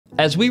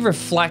as we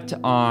reflect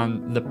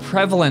on the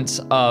prevalence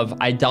of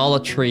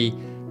idolatry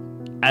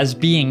as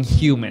being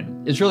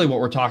human, is really what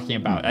we're talking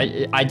about.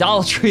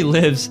 Idolatry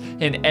lives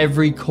in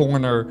every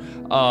corner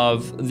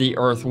of the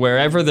earth.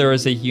 Wherever there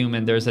is a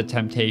human, there's a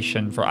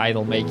temptation for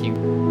idol making.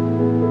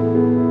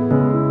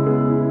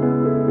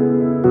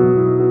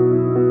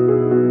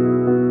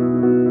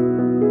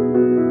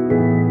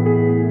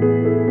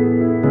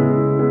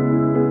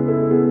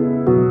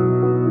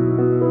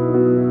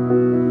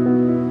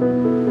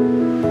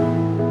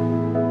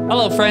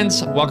 Hello,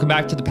 friends. Welcome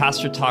back to the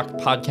Pastor Talk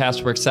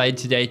podcast. We're excited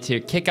today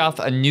to kick off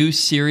a new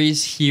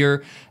series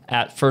here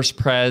at First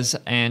Pres,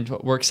 and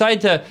we're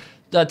excited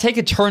to take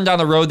a turn down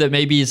the road that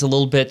maybe is a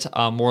little bit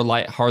more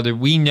lighthearted.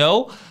 We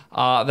know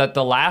that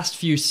the last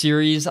few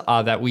series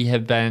that we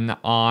have been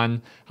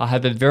on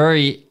have been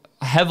very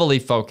heavily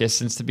focused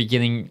since the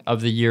beginning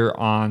of the year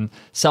on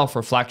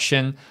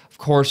self-reflection. Of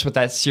course, with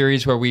that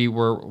series where we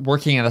were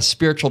working at a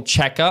spiritual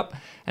checkup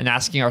and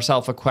asking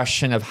ourselves a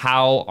question of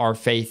how our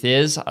faith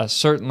is.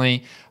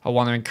 Certainly, I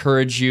want to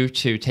encourage you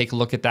to take a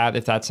look at that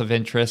if that's of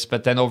interest.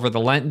 But then over the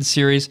Lenten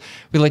series,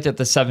 we looked at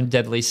the 7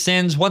 deadly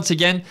sins. Once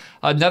again,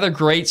 another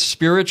great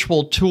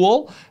spiritual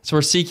tool. So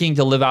we're seeking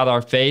to live out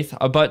our faith,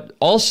 but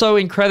also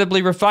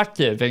incredibly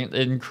reflective,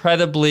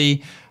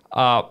 incredibly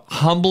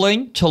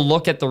humbling to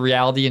look at the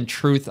reality and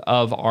truth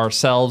of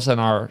ourselves and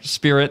our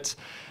spirits.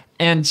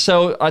 And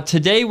so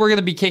today we're going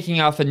to be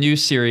kicking off a new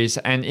series.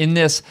 And in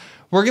this,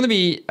 we're going to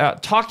be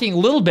talking a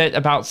little bit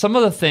about some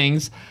of the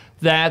things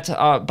that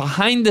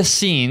behind the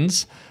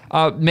scenes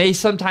may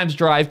sometimes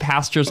drive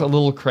pastors a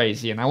little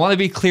crazy. And I want to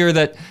be clear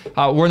that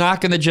we're not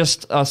going to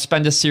just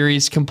spend a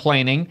series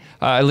complaining.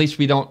 At least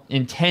we don't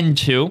intend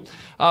to.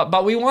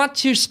 But we want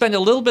to spend a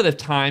little bit of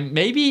time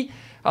maybe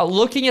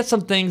looking at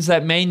some things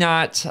that may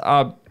not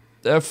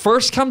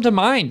first come to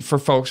mind for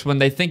folks when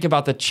they think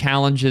about the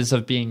challenges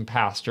of being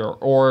pastor,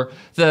 or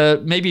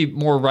the, maybe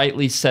more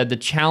rightly said, the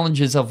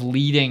challenges of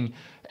leading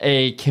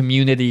a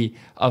community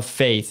of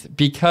faith,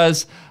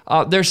 because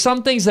there's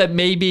some things that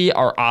maybe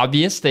are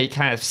obvious, they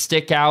kind of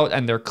stick out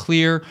and they're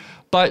clear,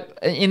 but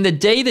in the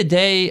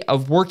day-to-day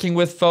of working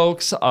with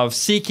folks, of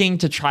seeking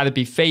to try to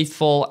be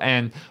faithful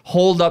and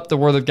hold up the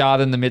Word of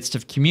God in the midst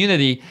of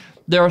community,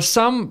 there are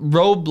some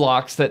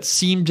roadblocks that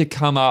seem to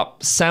come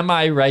up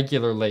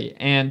semi-regularly,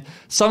 and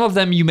some of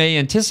them you may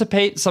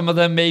anticipate, some of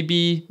them may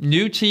be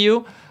new to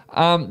you,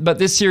 but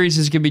this series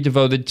is going to be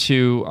devoted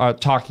to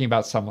talking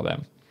about some of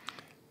them.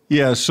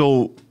 Yeah,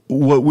 so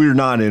what we're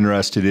not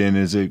interested in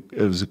is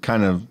a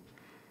kind of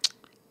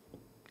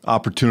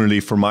opportunity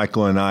for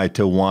Michael and I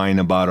to whine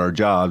about our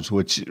jobs,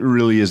 which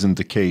really isn't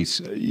the case.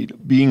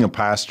 Being a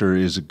pastor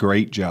is a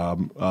great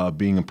job.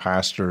 Being a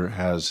pastor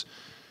has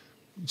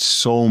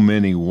so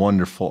many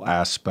wonderful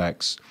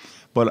aspects.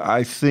 But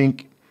I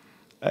think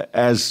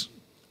as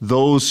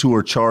those who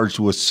are charged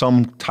with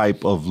some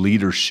type of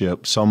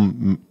leadership,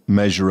 some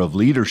measure of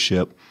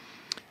leadership,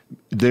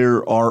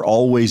 there are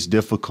always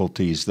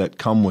difficulties that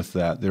come with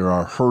that. There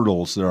are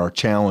hurdles, there are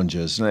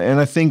challenges. And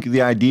I think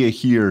the idea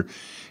here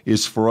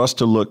is for us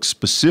to look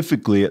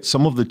specifically at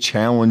some of the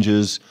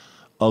challenges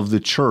of the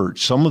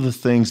church, some of the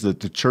things that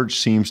the church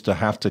seems to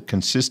have to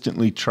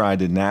consistently try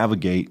to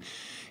navigate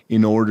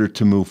in order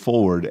to move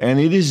forward. And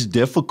it is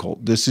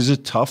difficult. This is a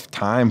tough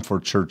time for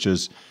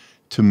churches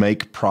to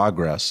make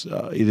progress.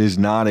 It is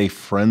not a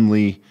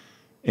friendly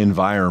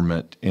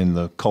environment in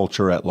the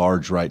culture at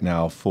large right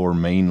now for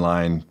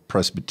mainline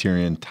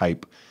Presbyterian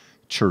type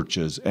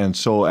churches. And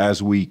so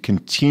as we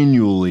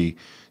continually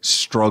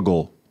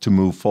struggle to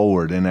move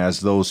forward, and as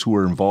those who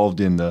are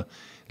involved in the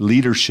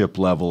leadership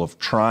level of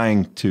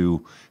trying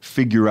to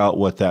figure out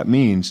what that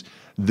means,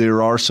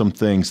 there are some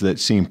things that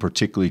seem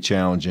particularly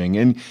challenging.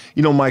 And,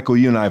 you know, Michael,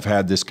 you and I have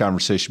had this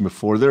conversation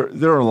before.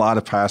 There are a lot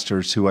of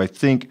pastors who I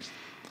think,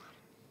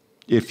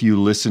 if you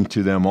listen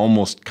to them,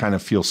 almost kind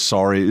of feel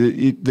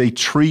sorry. They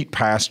treat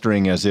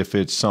pastoring as if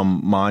it's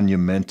some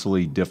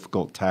monumentally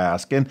difficult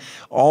task. And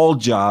all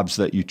jobs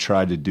that you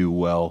try to do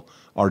well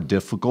are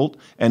difficult,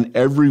 and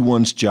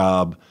everyone's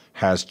job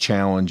has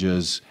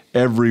challenges.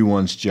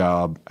 Everyone's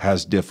job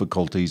has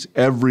difficulties.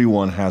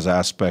 Everyone has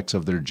aspects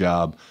of their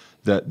job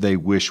that they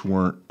wish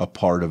weren't a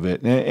part of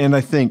it. And I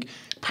think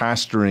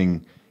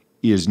pastoring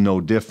is no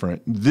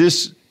different.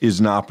 This is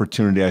an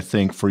opportunity, I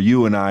think, for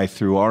you and I,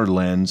 through our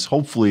lens,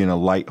 hopefully in a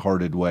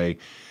lighthearted way,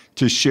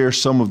 to share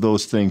some of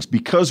those things,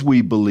 because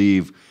we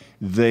believe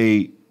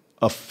they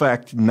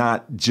affect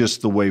not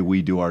just the way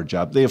we do our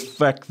job. They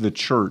affect the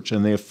church,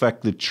 and they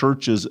affect the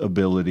church's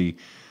ability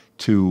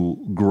to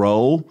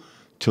grow,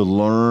 to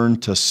learn,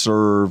 to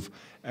serve,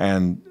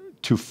 and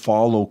to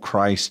follow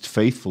Christ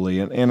faithfully.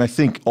 And I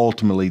think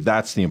ultimately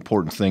that's the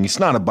important thing. It's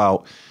not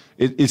about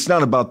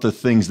the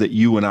things that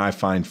you and I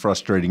find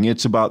frustrating.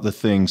 It's about the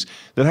things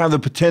that have the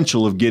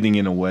potential of getting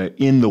in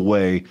the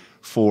way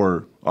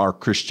for our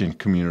Christian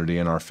community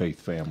and our faith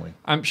family.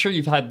 I'm sure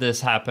you've had this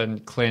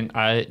happen, Clint.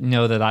 I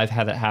know that I've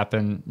had it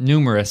happen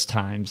numerous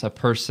times. A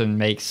person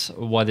makes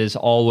what is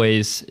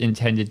always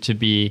intended to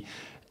be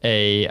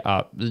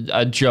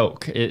a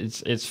joke.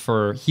 It's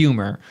for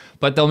humor,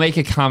 but they'll make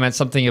a comment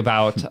something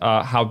about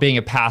how being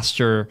a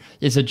pastor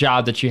is a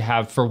job that you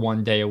have for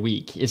one day a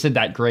week. Isn't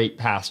that great,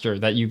 pastor,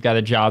 that you've got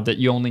a job that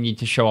you only need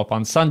to show up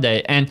on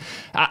Sunday? And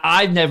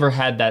I've never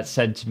had that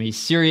said to me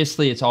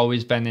seriously. It's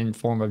always been in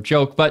form of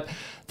joke. But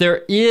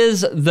there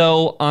is,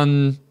 though,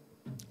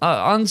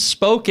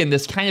 unspoken,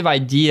 this kind of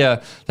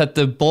idea that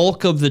the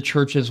bulk of the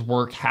church's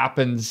work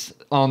happens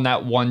on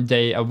that one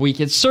day a week.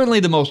 It's certainly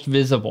the most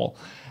visible.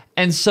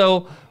 And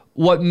so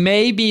what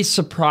may be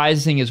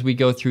surprising as we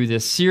go through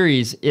this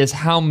series is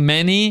how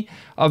many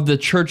of the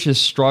church's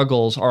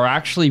struggles are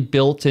actually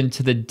built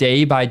into the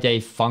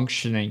day-by-day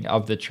functioning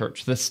of the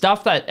church. The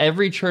stuff that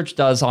every church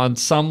does on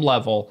some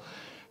level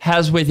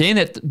has within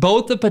it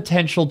both the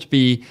potential to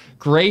be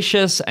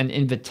gracious and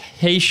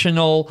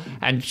invitational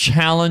and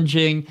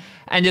challenging,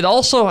 and it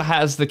also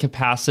has the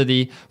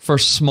capacity for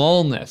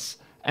smallness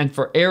and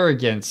for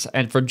arrogance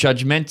and for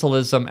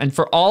judgmentalism and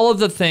for all of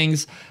the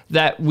things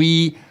that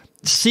we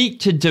seek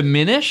to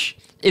diminish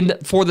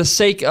for the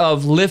sake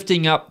of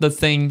lifting up the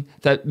thing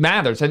that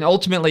matters. And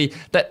ultimately,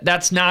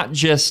 that's not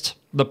just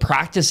the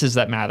practices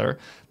that matter.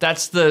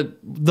 That's the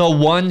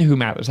one who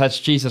matters. That's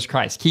Jesus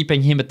Christ,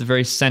 keeping him at the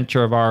very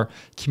center of our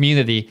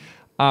community.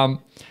 What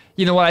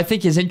I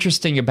think is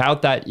interesting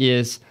about that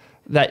is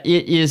that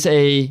it is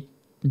a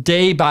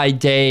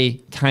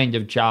day-by-day kind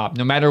of job.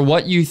 No matter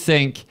what you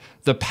think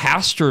the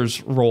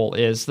pastor's role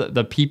is,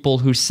 the people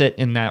who sit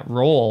in that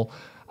role,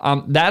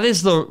 that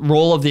is the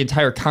role of the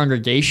entire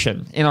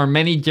congregation in our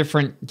many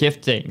different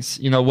giftings,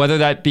 whether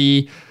that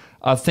be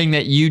a thing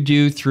that you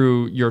do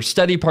through your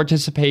study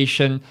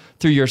participation,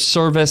 through your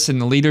service in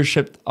the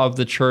leadership of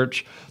the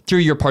church, through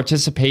your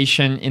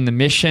participation in the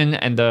mission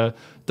and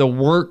the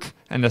work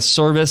and the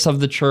service of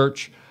the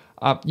church.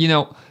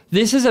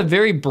 This is a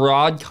very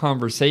broad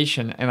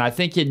conversation, and I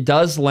think it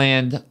does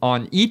land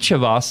on each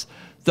of us,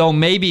 though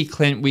maybe,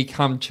 Clint, we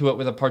come to it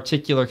with a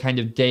particular kind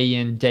of day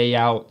in, day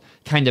out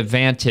kind of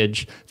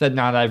vantage that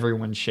not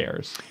everyone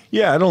shares.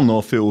 Yeah, I don't know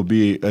if it will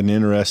be an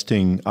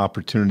interesting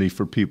opportunity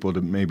for people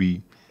to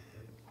maybe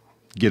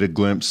get a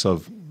glimpse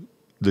of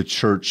the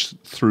church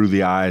through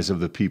the eyes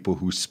of the people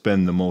who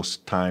spend the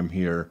most time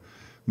here.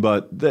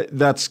 But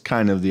that's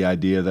kind of the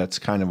idea. That's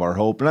kind of our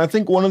hope. And I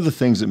think one of the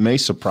things that may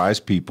surprise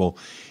people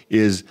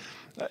is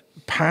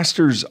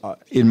pastors,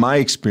 in my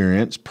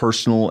experience,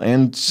 personal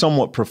and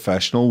somewhat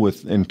professional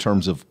in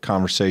terms of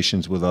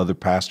conversations with other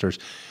pastors,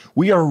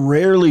 we are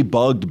rarely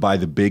bugged by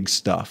the big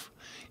stuff.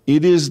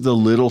 It is the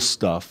little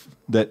stuff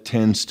that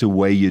tends to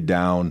weigh you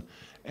down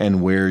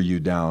and wear you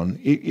down.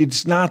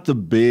 It's not the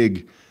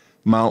big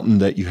mountain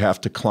that you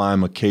have to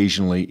climb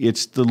occasionally.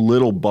 It's the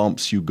little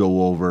bumps you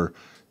go over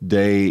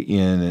day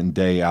in and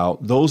day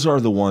out. Those are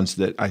the ones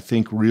that I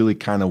think really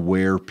kind of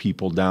wear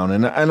people down.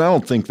 And I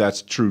don't think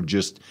that's true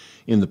just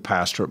in the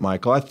pastorate,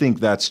 Michael. I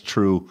think that's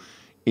true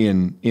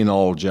in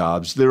all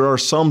jobs. There are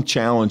some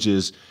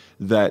challenges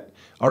that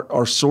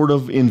are sort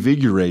of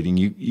invigorating.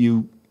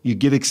 You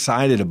get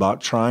excited about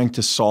trying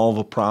to solve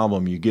a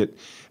problem.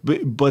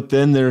 But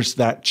then there's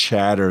that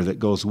chatter that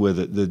goes with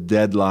it, the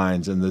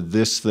deadlines and the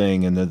this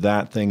thing and the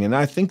that thing. And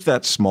I think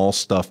that small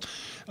stuff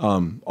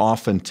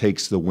often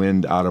takes the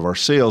wind out of our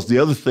sails. The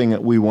other thing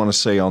that we want to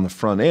say on the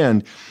front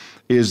end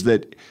is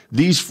that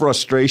these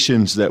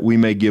frustrations that we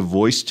may give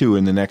voice to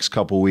in the next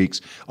couple of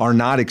weeks are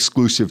not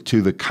exclusive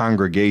to the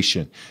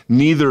congregation,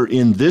 neither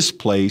in this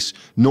place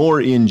nor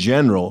in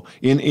general.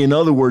 In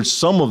other words,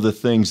 some of the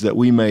things that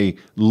we may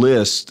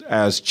list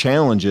as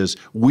challenges,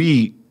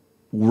 we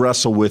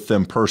wrestle with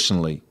them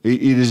personally.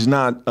 It is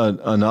not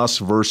an us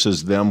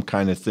versus them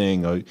kind of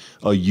thing,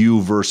 a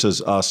you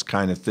versus us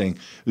kind of thing.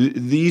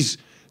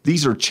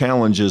 These are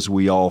challenges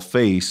we all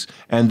face,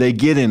 and they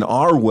get in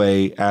our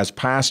way as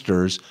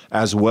pastors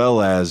as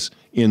well as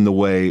in the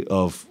way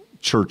of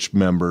church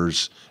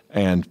members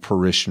and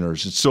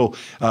parishioners. And so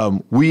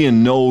we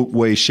in no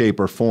way, shape,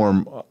 or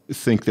form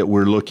think that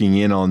we're looking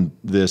in on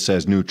this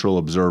as neutral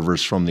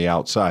observers from the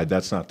outside.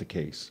 That's not the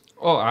case.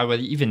 Oh, I would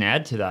even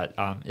add to that,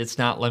 it's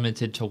not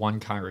limited to one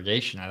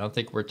congregation. I don't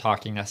think we're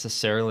talking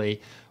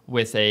necessarily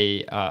with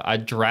a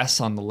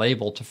address on the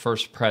label to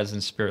First Pres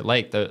and Spirit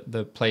Lake,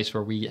 the place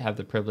where we have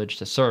the privilege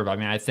to serve. I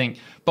mean, I think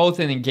both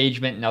in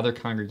engagement in other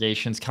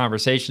congregations,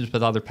 conversations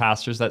with other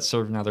pastors that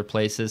serve in other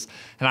places,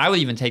 and I would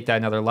even take that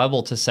another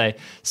level to say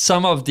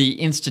some of the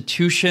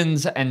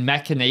institutions and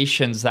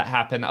machinations that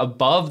happen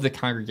above the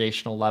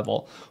congregational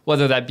level,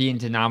 whether that be in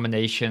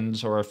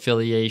denominations or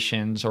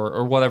affiliations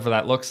or whatever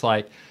that looks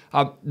like,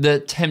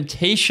 the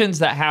temptations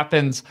that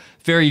happens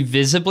very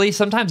visibly,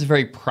 sometimes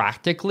very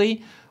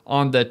practically,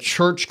 on the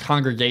church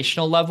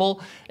congregational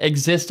level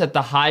exist at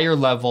the higher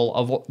level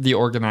of the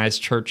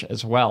organized church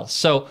as well.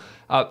 So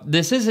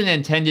this isn't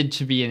intended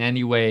to be in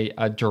any way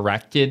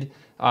directed.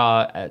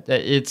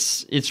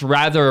 It's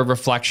rather a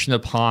reflection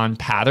upon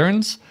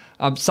patterns.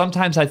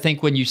 Sometimes I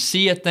think when you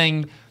see a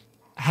thing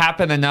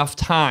happen enough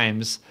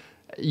times,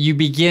 you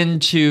begin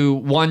to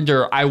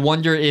wonder, I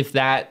wonder if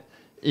that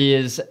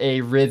is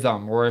a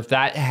rhythm or if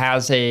that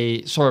has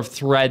a sort of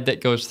thread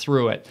that goes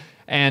through it.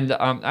 And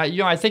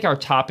I think our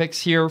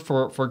topics here,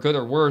 for good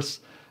or worse,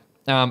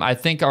 I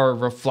think are a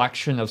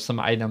reflection of some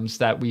items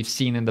that we've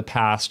seen in the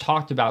past,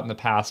 talked about in the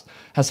past,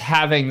 as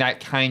having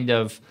that kind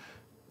of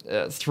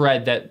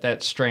thread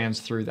that strands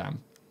through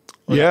them.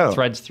 That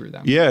threads through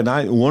them. Yeah,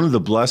 and one of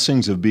the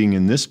blessings of being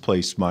in this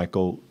place,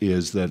 Michael,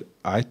 is that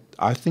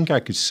I think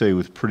I could say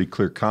with pretty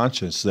clear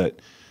conscience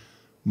that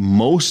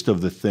most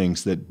of the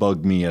things that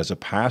bug me as a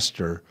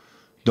pastor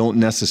don't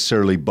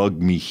necessarily bug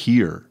me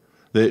here.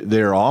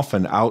 They're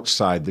often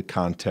outside the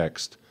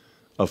context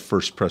of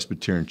First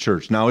Presbyterian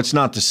Church. Now, it's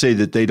not to say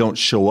that they don't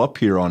show up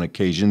here on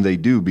occasion. They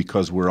do,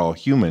 because we're all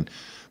human.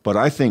 But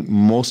I think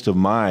most of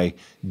my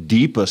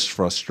deepest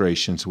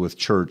frustrations with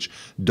church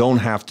don't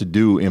have to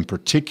do in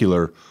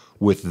particular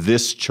with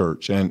this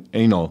church. And,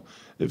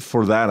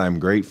 for that, I'm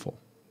grateful.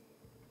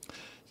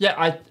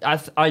 Yeah,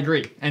 I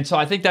agree. And so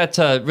I think that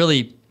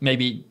really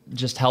maybe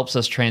just helps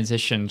us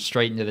transition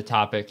straight into the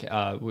topic.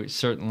 We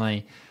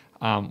certainly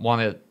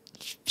want to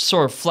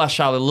sort of flesh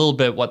out a little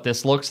bit what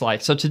this looks like.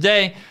 So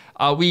today,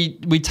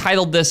 we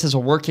titled this as a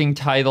working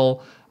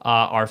title,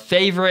 our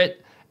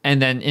favorite,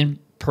 and then in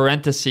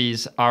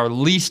parentheses, our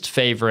least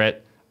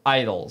favorite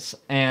idols.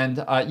 And,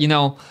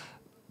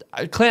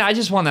 Clint, I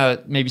just want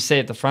to maybe say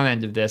at the front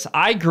end of this,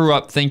 I grew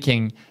up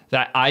thinking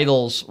that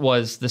idols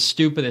was the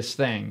stupidest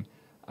thing.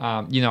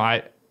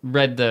 I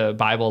read the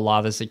Bible a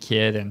lot as a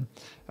kid, and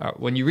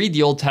when you read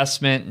the Old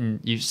Testament and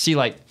you see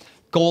like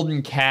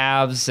golden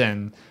calves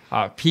and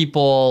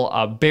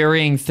people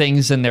burying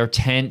things in their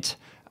tent,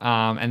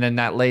 and then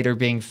that later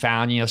being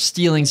found,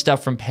 stealing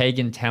stuff from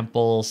pagan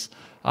temples,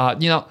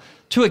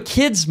 to a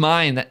kid's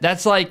mind,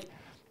 that's like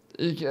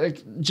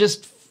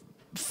just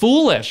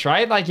foolish,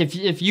 right? Like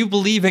if you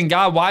believe in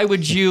God, why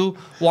would you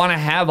want to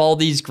have all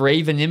these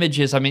graven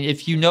images? I mean,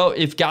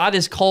 if God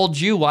has called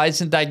you, why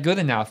isn't that good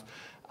enough?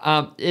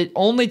 It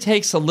only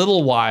takes a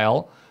little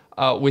while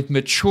with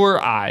mature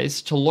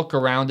eyes to look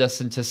around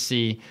us and to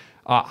see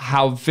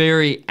how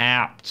very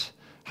apt,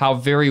 how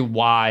very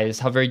wise,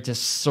 how very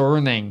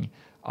discerning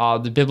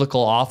the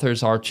biblical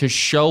authors are to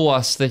show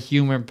us the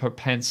human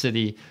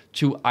propensity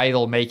to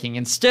idol making.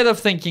 Instead of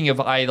thinking of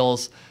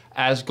idols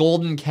as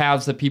golden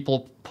calves that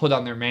people put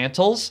on their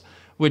mantles,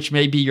 which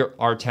may be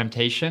our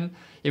temptation,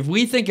 if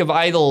we think of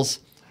idols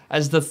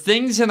as the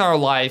things in our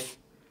life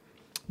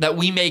that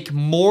we make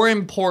more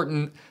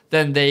important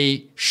than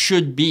they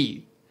should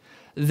be,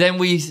 then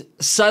we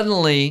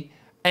suddenly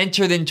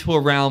entered into a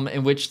realm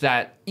in which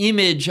that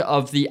image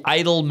of the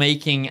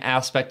idol-making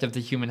aspect of the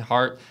human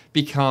heart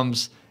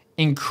becomes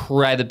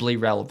incredibly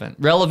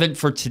relevant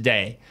for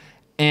today.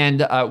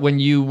 And when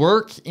you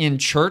work in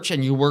church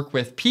and you work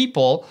with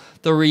people,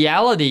 the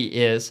reality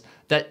is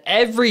that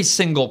every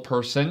single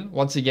person,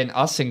 once again,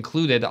 us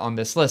included on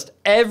this list,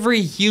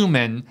 every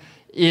human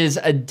is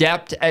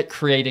adept at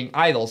creating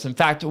idols. In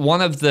fact,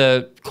 one of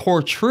the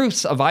core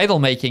truths of idol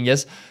making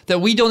is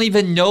that we don't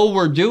even know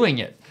we're doing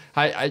it.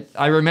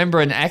 I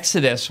remember in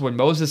Exodus when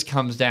Moses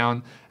comes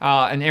down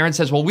and Aaron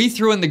says, well, we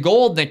threw in the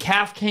gold and the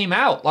calf came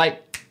out.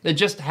 Like, it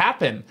just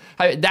happened.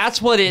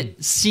 That's what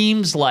it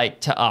seems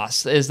like to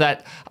us, is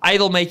that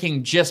idol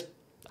making just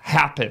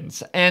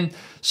happens. And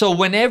so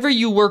whenever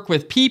you work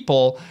with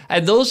people,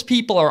 and those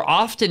people are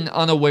often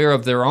unaware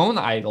of their own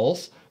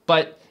idols,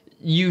 but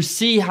you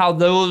see how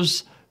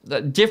those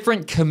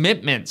different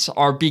commitments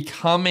are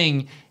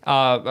becoming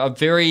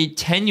very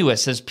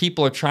tenuous as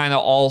people are trying to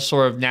all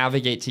sort of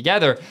navigate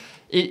together.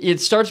 It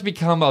starts to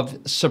become of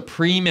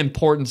supreme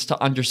importance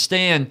to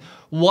understand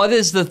what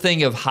is the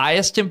thing of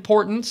highest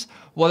importance,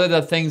 what are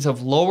the things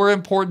of lower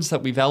importance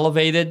that we've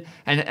elevated,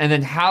 and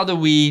then how do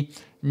we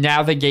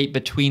navigate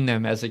between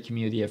them as a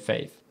community of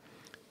faith?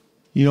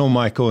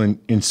 Michael,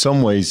 in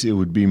some ways it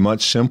would be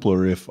much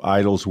simpler if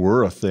idols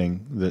were a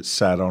thing that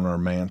sat on our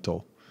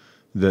mantle,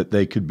 that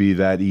they could be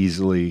that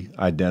easily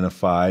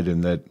identified,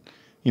 and that,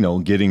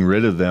 getting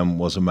rid of them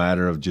was a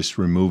matter of just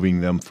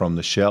removing them from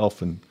the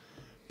shelf and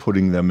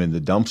putting them in the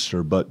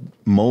dumpster. But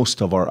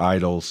most of our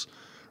idols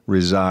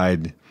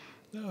reside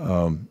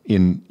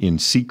in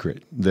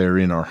secret. They're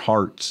in our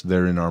hearts.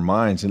 They're in our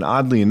minds. And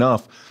oddly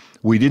enough,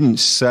 we didn't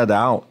set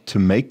out to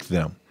make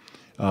them.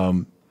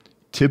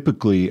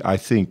 Typically, I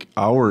think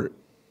our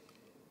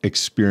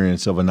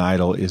experience of an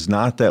idol is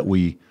not that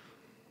we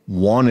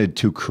wanted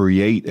to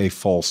create a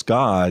false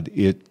god.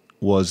 It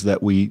was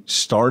that we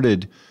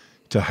started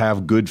to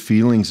have good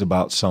feelings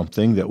about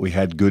something, that we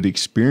had good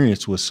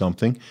experience with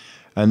something,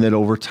 and that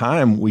over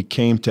time we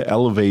came to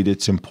elevate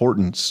its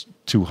importance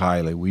too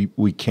highly.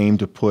 We came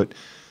to put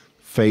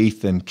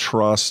faith and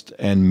trust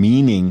and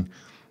meaning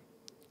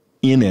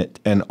in it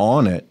and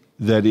on it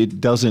that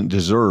it doesn't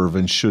deserve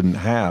and shouldn't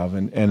have.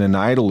 And an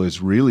idol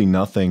is really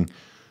nothing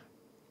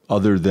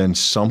other than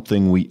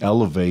something we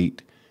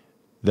elevate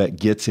that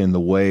gets in the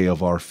way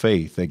of our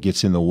faith, that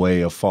gets in the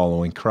way of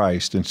following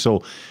Christ. And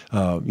so,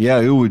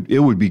 it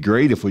would be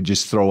great if we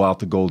just throw out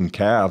the golden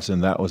calves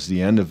and that was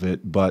the end of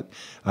it. But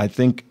I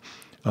think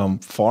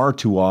far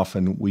too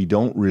often we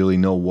don't really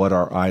know what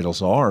our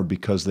idols are,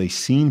 because they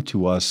seem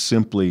to us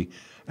simply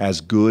as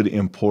good,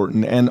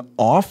 important, and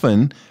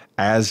often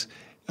as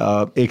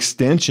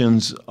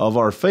extensions of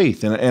our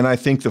faith. And I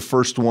think the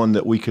first one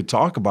that we could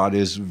talk about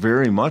is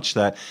very much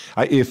that.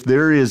 If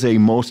there is a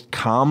most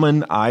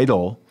common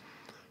idol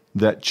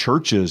that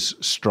churches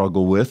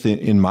struggle with,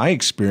 in my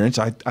experience,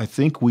 I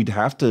think we'd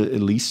have to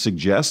at least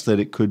suggest that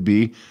it could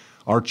be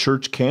our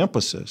church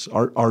campuses,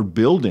 our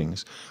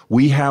buildings.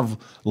 We have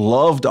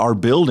loved our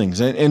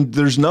buildings, and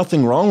there's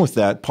nothing wrong with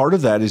that. Part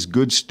of that is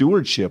good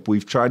stewardship.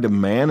 We've tried to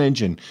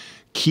manage and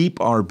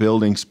keep our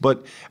buildings,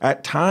 but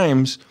at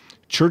times,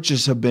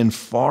 churches have been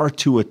far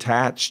too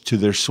attached to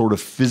their sort of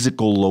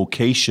physical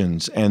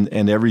locations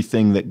and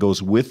everything that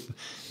goes with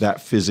that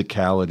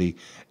physicality.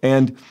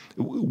 And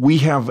we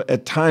have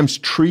at times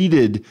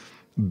treated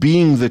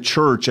being the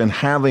church and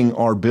having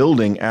our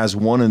building as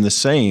one and the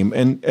same.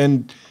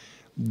 And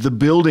the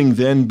building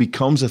then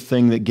becomes a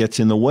thing that gets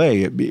in the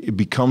way. It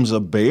becomes a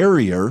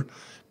barrier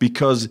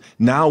because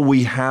now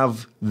we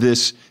have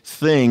this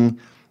thing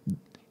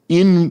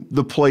in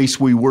the place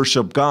we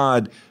worship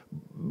God,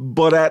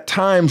 but at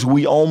times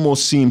we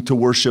almost seem to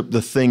worship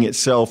the thing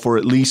itself, or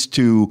at least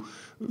to,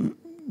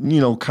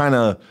 kind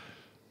of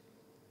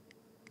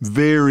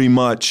very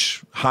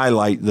much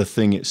highlight the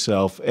thing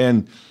itself.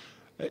 And,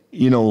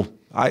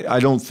 I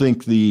don't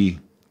think the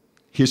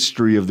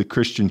history of the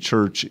Christian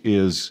church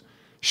is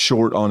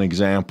short on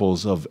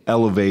examples of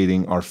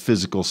elevating our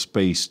physical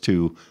space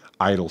to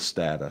idol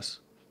status.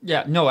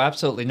 Yeah, no,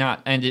 absolutely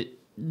not. And it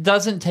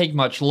doesn't take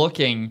much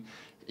looking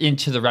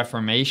into the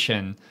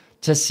Reformation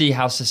to see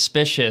how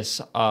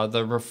suspicious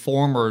the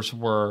reformers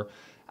were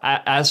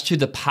as to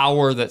the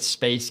power that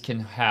space can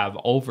have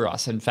over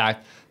us. In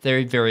fact,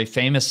 they very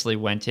famously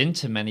went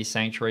into many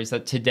sanctuaries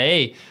that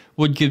today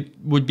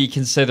would be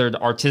considered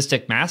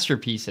artistic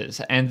masterpieces.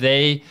 And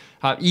they,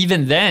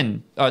 even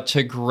then,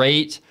 to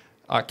great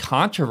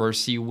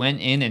controversy,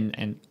 went in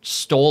and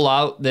stole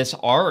out this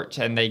art,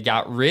 and they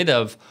got rid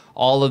of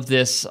all of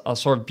this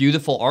sort of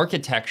beautiful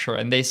architecture.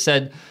 And they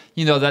said,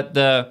 that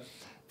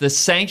the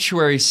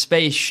sanctuary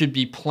space should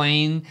be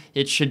plain.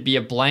 It should be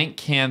a blank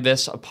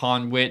canvas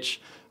upon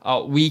which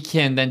we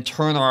can then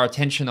turn our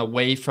attention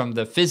away from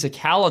the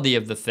physicality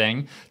of the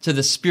thing to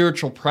the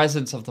spiritual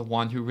presence of the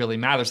one who really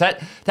matters.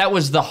 That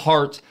was the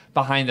heart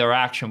behind their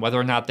action. Whether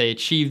or not they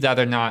achieved that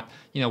or not,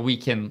 we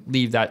can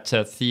leave that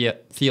to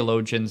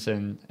theologians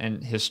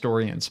and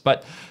historians.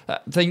 But I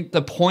think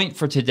the point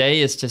for today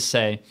is to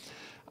say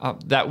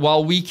that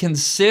while we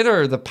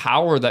consider the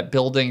power that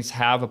buildings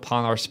have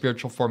upon our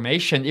spiritual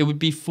formation, it would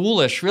be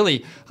foolish,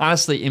 really,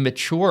 honestly,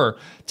 immature,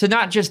 to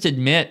not just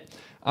admit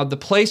the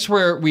place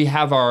where we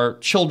have our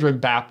children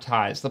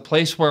baptized, the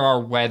place where our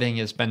wedding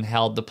has been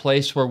held, the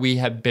place where we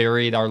have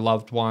buried our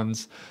loved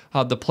ones,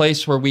 the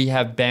place where we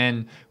have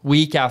been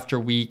week after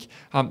week.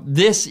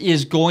 This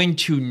is going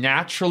to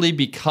naturally,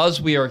 because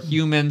we are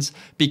humans,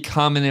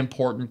 become an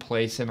important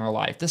place in our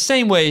life. The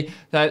same way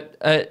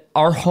that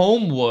our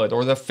home would,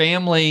 or the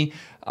family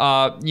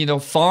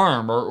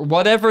farm, or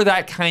whatever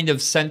that kind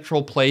of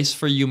central place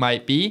for you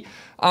might be,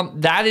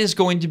 that is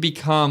going to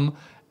become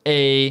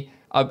a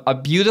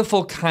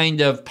beautiful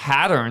kind of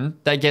pattern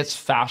that gets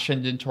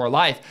fashioned into our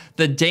life.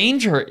 The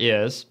danger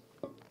is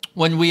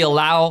when we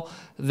allow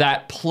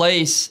that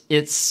place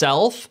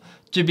itself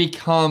to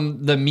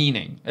become the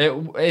meaning.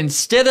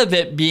 Instead of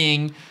it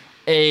being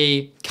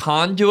a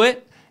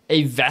conduit,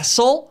 a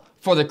vessel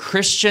for the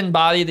Christian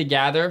body to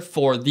gather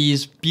for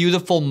these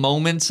beautiful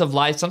moments of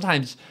life,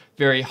 sometimes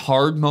very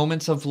hard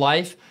moments of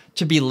life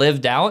to be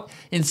lived out,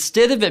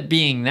 instead of it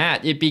being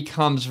that, it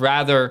becomes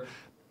rather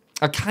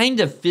a kind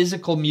of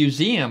physical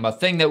museum, a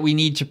thing that we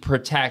need to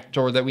protect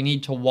or that we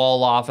need to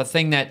wall off, a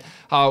thing that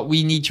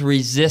we need to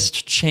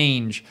resist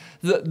change.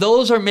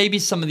 Those are maybe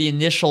some of the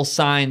initial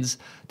signs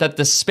that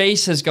the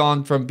space has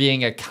gone from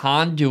being a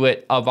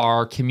conduit of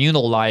our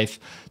communal life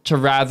to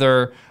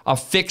rather a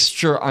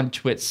fixture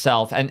unto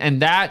itself.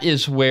 And that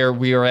is where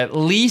we are at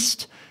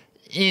least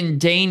in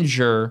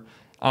danger,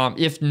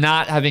 if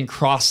not having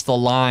crossed the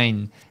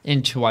line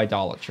into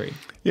idolatry.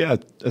 Yeah,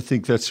 I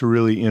think that's a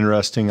really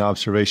interesting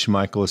observation,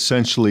 Michael.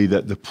 Essentially,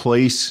 that the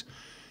place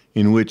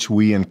in which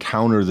we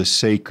encounter the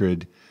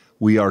sacred,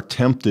 we are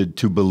tempted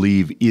to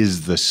believe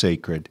is the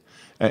sacred.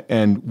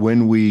 And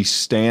when we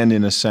stand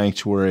in a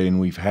sanctuary and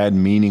we've had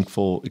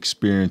meaningful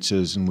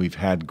experiences and we've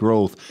had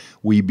growth,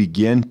 we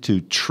begin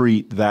to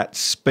treat that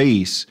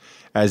space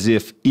as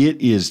if it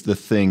is the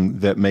thing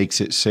that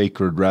makes it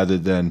sacred rather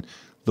than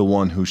the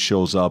one who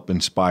shows up,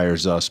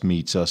 inspires us,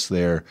 meets us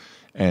there,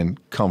 and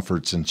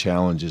comforts and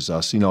challenges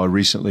us. I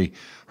recently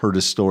heard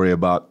a story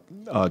about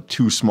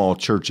two small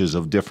churches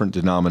of different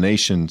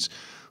denominations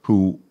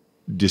who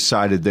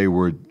decided they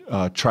would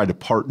try to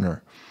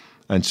partner.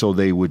 And so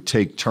they would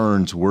take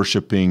turns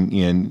worshiping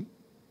in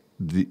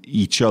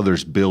each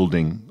other's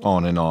building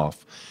on and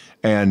off.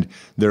 And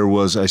there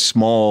was a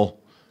small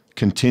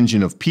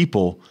contingent of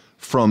people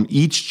from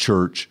each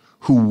church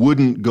who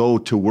wouldn't go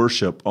to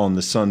worship on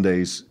the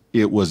Sundays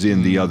it was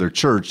in the other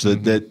church,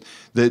 that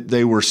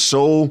they were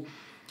so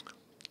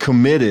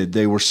committed,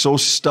 they were so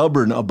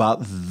stubborn about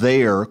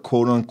their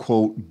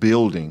quote-unquote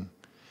building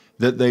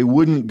that they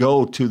wouldn't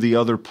go to the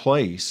other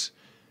place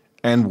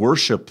and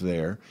worship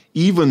there,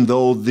 even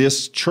though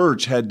this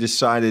church had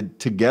decided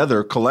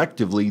together,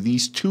 collectively,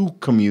 these two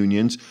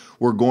communions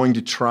were going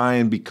to try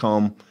and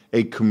become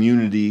a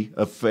community,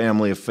 a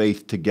family of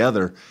faith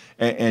together.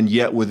 And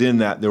yet within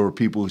that, there were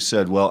people who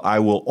said, well, I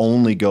will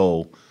only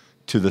go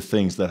to the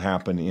things that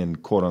happen in,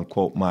 quote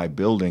unquote, my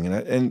building.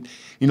 And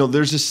you know,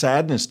 there's a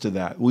sadness to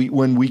that.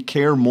 When we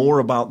care more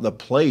about the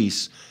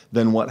place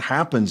than what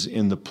happens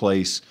in the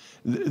place,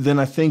 then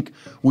I think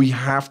we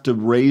have to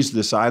raise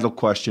this idol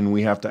question.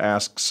 We have to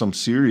ask some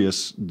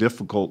serious,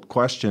 difficult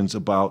questions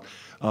about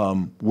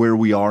where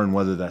we are and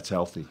whether that's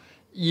healthy.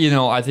 You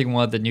know, I think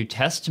one of the New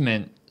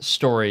Testament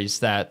stories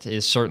that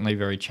is certainly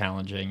very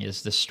challenging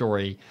is the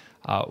story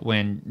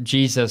when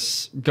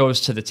Jesus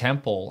goes to the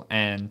temple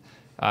and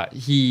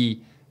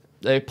he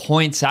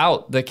points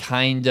out the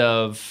kind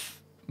of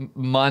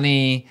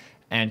money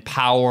and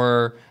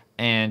power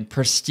and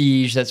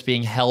prestige that's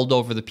being held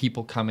over the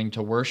people coming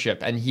to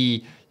worship. And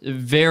he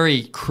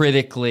very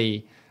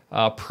critically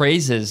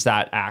praises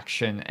that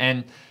action.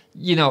 And,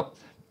 you know,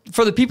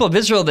 for the people of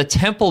Israel, the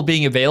temple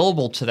being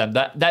available to them,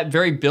 that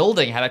very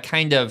building had a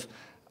kind of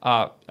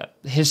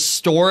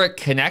historic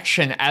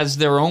connection as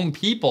their own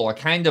people, a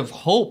kind of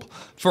hope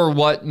for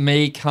what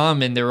may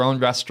come in their own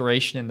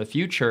restoration in the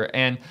future.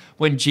 And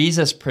when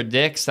Jesus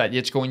predicts that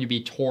it's going to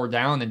be torn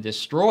down and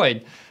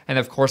destroyed, and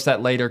of course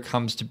that later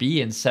comes to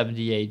be in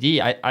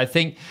 70 AD, I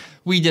think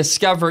we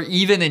discover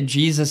even in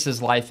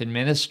Jesus's life and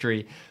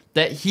ministry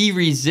that he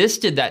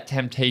resisted that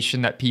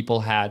temptation that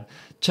people had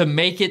to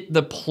make it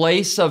the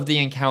place of the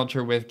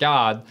encounter with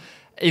God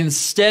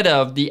instead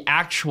of the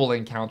actual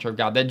encounter of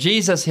God, that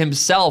Jesus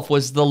himself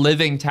was the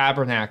living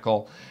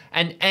tabernacle,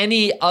 and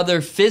any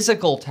other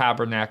physical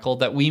tabernacle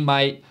that we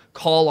might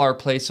call our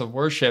place of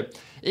worship,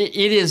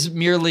 it is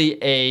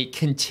merely a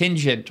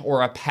contingent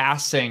or a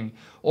passing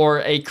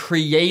or a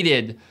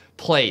created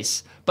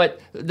place. But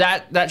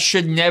that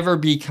should never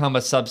become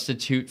a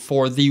substitute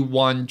for the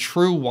one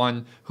true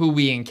one who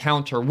we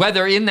encounter,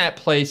 whether in that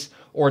place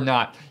or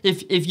not.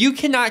 If you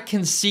cannot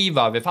conceive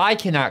of, if I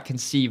cannot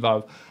conceive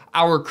of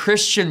our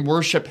Christian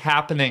worship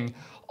happening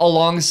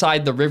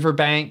alongside the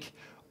riverbank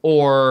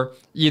or,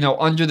 you know,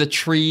 under the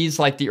trees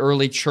like the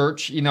early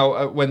church, you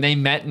know, when they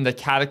met in the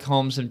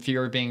catacombs in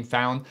fear of being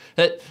found,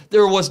 that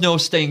there was no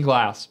stained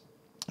glass.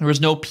 There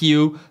was no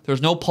pew. There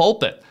was no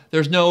pulpit.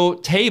 There's no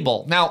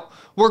table. Now,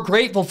 we're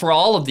grateful for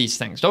all of these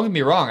things. Don't get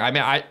me wrong. I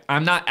mean,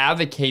 I'm not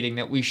advocating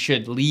that we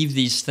should leave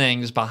these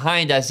things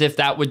behind as if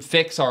that would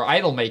fix our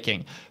idol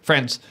making.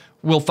 Friends,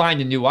 we'll find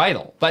a new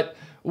idol. But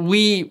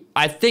we,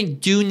 I think,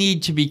 do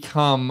need to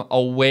become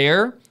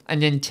aware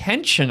and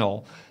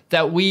intentional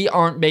that we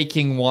aren't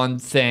making one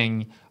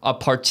thing a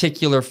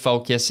particular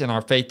focus in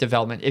our faith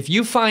development. If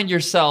you find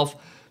yourself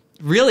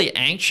really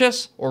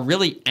anxious or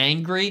really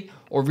angry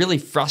or really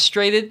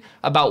frustrated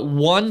about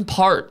one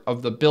part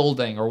of the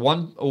building or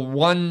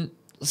one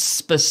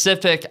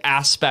specific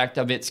aspect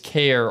of its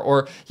care,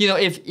 or, you know,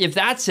 if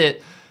that's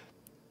it,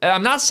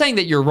 I'm not saying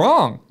that you're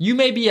wrong. You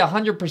may be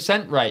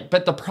 100% right,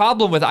 but the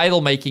problem with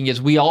idol making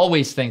is we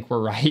always think we're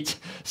right.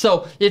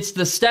 So it's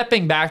the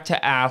stepping back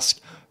to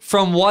ask,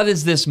 from what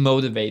is this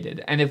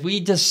motivated? And if we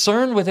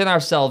discern within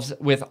ourselves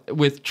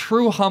with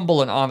true,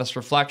 humble, and honest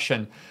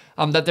reflection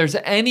that there's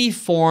any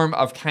form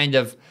of kind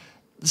of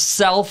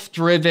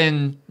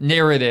self-driven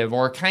narrative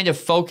or kind of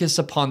focus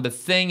upon the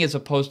thing as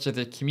opposed to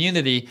the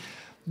community,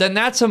 then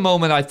that's a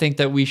moment I think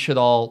that we should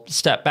all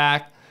step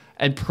back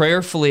and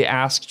prayerfully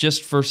ask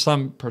just for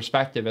some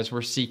perspective as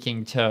we're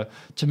seeking to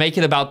make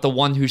it about the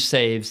one who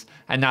saves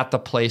and not the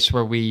place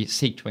where we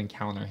seek to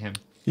encounter him.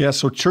 Yeah,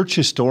 so church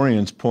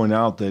historians point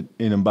out that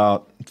in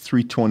about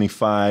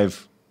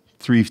 325,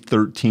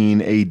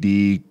 313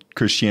 AD,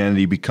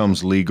 Christianity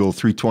becomes legal.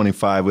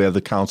 325, we have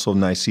the Council of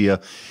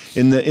Nicaea.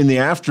 In the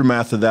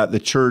aftermath of that, the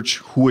church,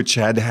 which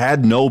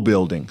had no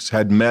buildings,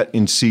 had met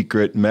in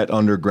secret, met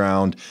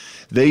underground,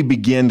 they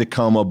begin to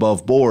come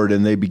above board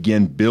and they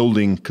begin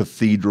building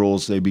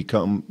cathedrals, they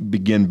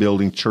begin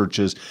building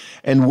churches.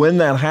 And when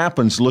that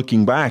happens,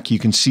 looking back, you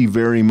can see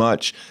very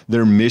much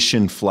their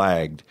mission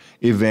flagged,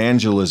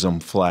 evangelism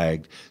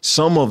flagged.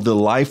 Some of the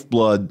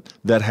lifeblood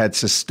that had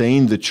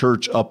sustained the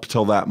church up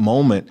till that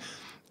moment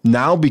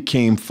now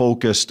became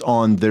focused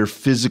on their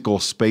physical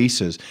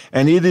spaces.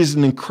 And it is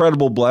an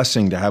incredible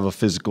blessing to have a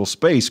physical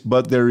space,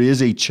 but there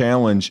is a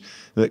challenge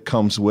that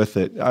comes with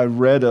it. I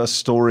read a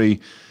story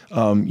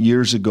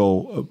years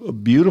ago, a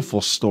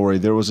beautiful story.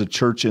 There was a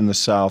church in the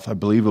South, I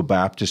believe a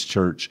Baptist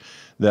church,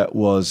 that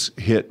was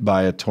hit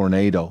by a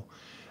tornado.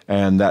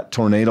 And that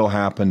tornado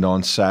happened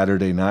on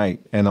Saturday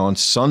night. And on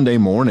Sunday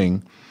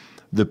morning,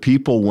 the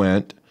people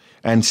went,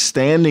 and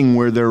standing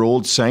where their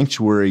old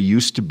sanctuary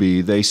used to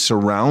be, they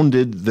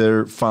surrounded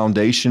their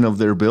foundation of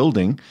their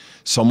building.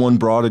 Someone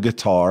brought a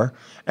guitar,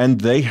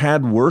 and they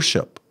had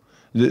worship.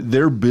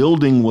 Their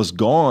building was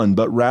gone,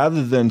 but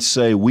rather than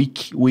say,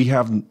 we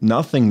have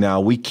nothing now,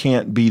 we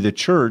can't be the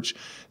church,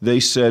 they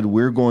said,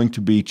 we're going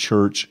to be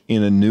church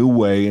in a new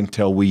way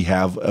until we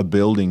have a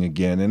building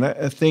again. And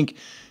I think,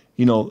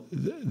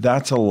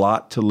 that's a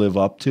lot to live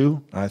up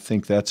to. I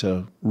think that's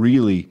a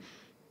really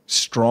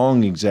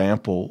strong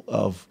example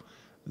of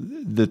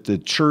that the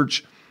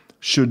church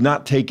should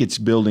not take its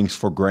buildings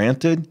for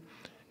granted,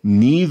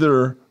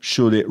 neither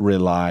should it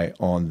rely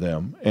on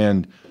them.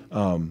 And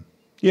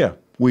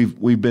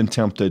we've been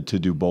tempted to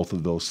do both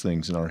of those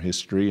things in our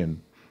history,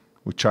 and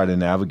we try to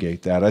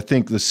navigate that. I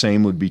think the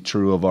same would be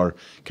true of our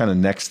kind of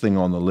next thing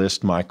on the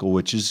list, Michael,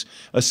 which is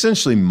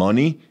essentially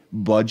money,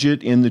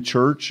 budget in the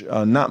church,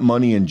 not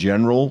money in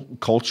general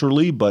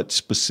culturally, but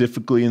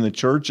specifically in the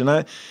church. And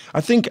I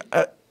think,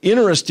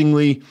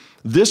 interestingly,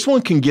 this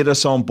one can get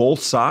us on both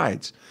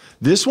sides.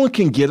 This one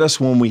can get us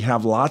when we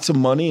have lots of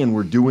money and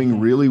we're doing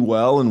really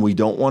well and we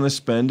don't want to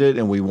spend it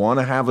and we want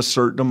to have a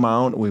certain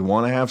amount, and we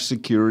want to have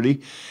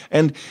security.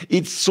 And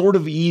it's sort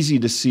of easy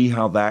to see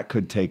how that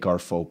could take our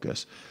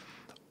focus.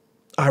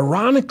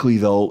 Ironically,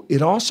 though,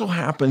 it also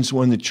happens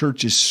when the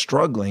church is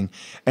struggling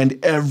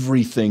and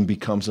everything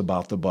becomes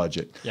about the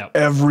budget. Yep.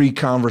 Every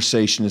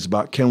conversation is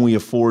about, can we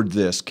afford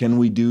this? Can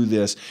we do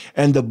this?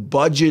 And the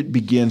budget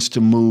begins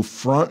to move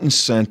front and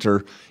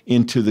center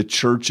into the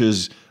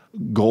church's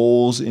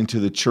goals, into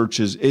the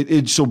church's.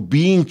 So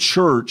being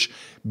church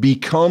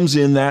becomes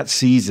in that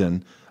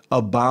season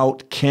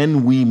about,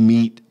 can we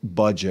meet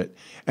budget?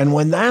 And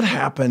when that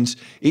happens,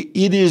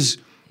 it's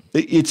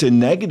a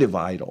negative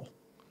idol.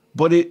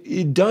 But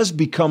it does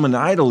become an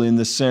idol in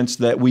the sense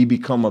that we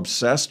become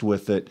obsessed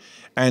with it,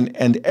 and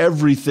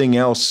everything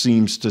else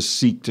seems to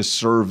seek to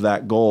serve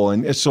that goal.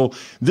 And so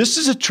this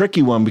is a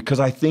tricky one, because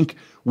I think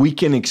we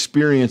can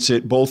experience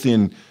it both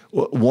in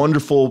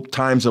wonderful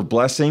times of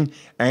blessing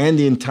and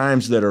in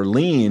times that are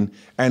lean,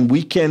 and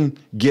we can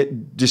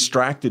get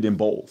distracted in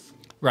both.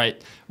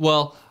 Right.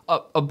 Well,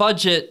 a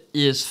budget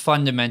is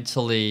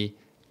fundamentally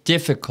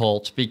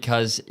difficult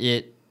because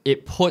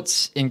it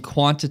puts in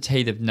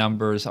quantitative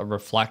numbers a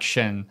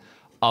reflection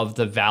of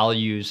the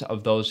values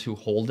of those who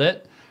hold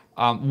it.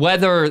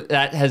 Whether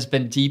that has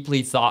been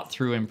deeply thought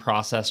through and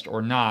processed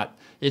or not,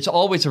 it's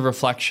always a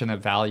reflection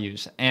of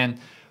values. And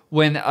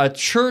when a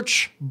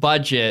church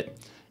budget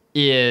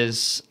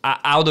is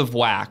out of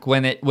whack,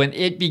 when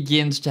it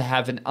begins to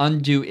have an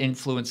undue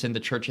influence in the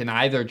church in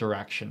either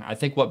direction, I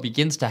think what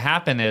begins to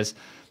happen is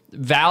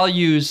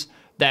values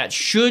that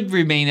should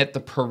remain at the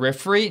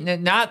periphery,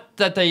 not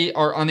that they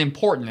are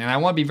unimportant. And I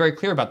want to be very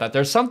clear about that.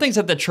 There's some things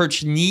that the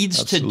church needs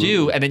Absolutely. to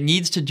do, and it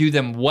needs to do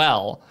them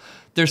well.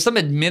 There's some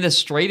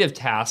administrative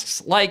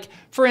tasks, like,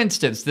 for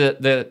instance,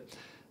 the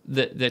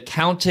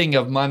counting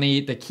of money,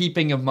 the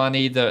keeping of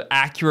money, the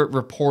accurate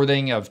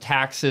reporting of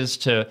taxes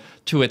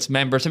to its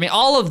members. I mean,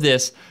 all of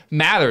this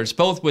matters,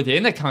 both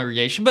within a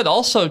congregation, but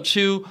also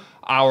to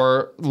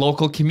our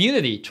local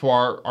community, to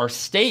our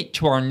state,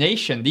 to our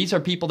nation. These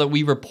are people that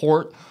we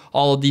report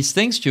all of these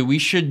things to. We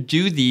should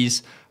do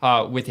these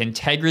with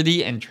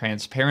integrity and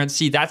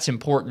transparency. That's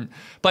important.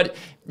 But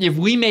if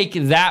we make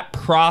that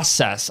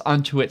process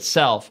unto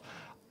itself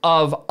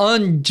of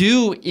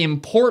undue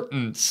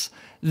importance,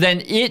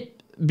 then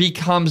it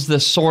becomes the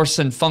source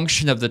and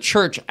function of the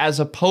church, as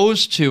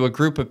opposed to a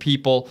group of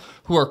people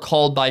who are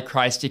called by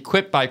Christ,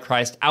 equipped by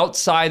Christ,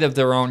 outside of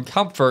their own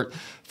comfort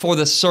for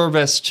the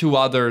service to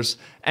others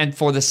and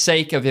for the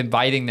sake of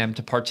inviting them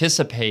to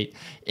participate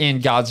in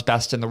God's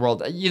best in the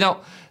world.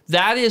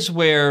 That is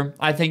where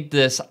I think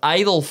this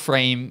idol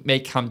frame may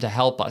come to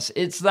help us.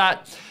 It's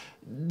that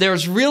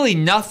there's really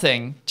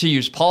nothing, to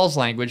use Paul's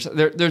language,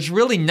 there's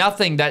really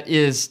nothing that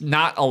is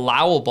not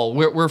allowable.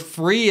 We're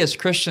free as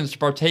Christians to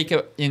partake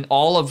in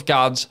all of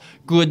God's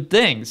good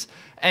things.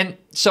 And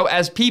so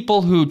as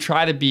people who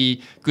try to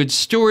be good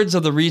stewards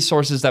of the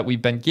resources that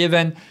we've been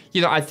given,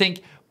 I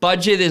think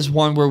budget is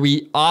one where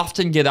we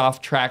often get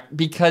off track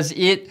because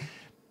it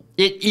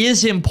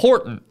is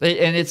important.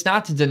 And it's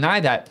not to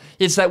deny that.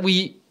 It's that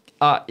we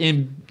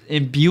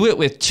imbue it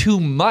with too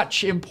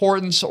much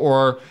importance,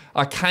 or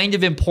a kind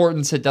of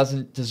importance it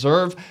doesn't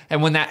deserve.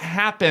 And when that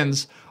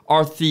happens,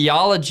 our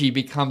theology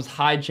becomes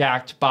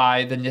hijacked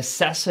by the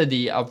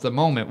necessity of the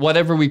moment,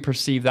 whatever we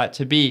perceive that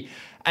to be.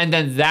 And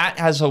then that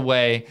has a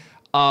way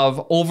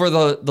of, over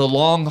the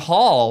long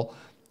haul,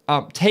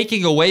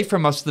 taking away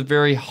from us the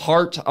very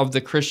heart of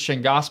the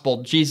Christian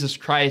gospel, Jesus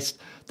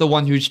Christ, the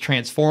one who's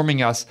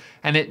transforming us.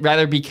 And it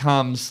rather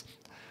becomes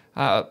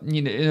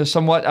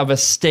somewhat of a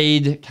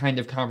staid kind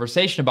of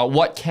conversation about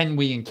what can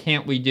we and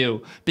can't we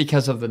do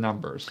because of the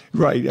numbers.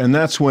 Right, and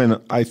that's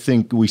when I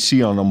think we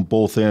see on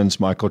both ends,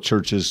 Michael,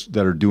 churches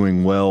that are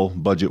doing well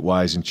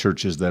budget-wise and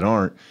churches that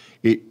aren't.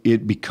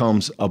 It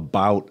becomes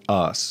about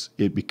us.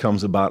 It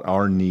becomes about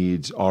our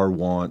needs, our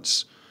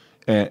wants,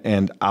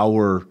 and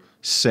our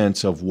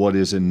sense of what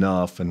is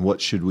enough and what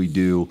should we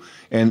do.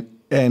 And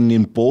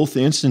in both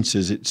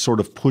instances, it sort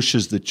of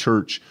pushes the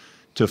church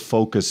to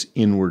focus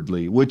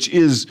inwardly, which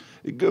is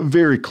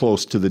very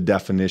close to the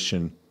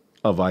definition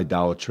of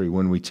idolatry,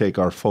 when we take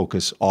our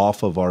focus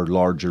off of our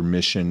larger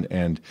mission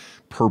and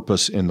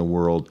purpose in the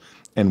world,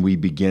 and we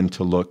begin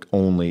to look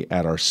only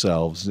at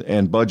ourselves.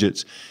 And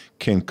budgets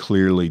can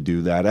clearly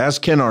do that, as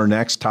can our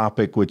next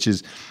topic, which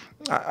is,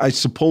 I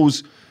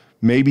suppose,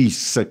 maybe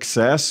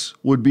success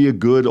would be a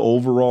good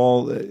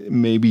overall.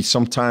 Maybe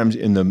sometimes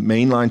in the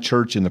mainline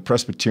church, in the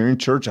Presbyterian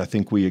church, I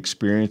think we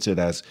experience it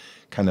as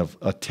kind of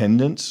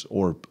attendance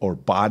or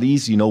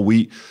bodies. You know,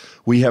 we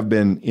have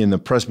been in the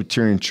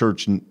Presbyterian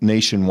church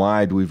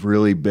nationwide. We've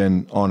really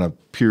been on a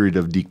period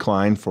of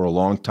decline for a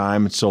long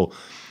time. And so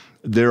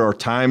there are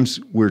times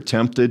we're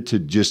tempted to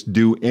just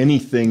do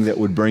anything that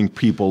would bring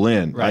people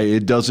in. Right.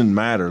 It doesn't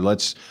matter.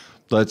 Let's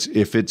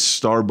if it's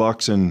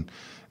Starbucks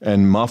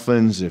and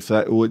muffins, if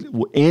that would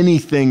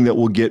anything that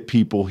will get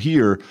people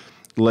here,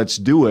 let's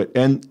do it.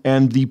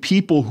 And the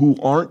people who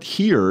aren't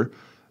here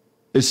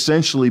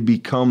essentially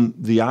become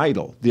the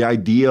idol, the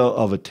idea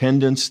of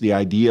attendance, the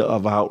idea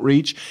of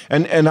outreach.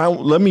 And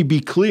let me be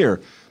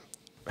clear,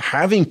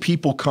 having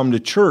people come to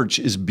church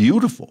is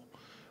beautiful.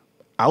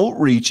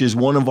 Outreach is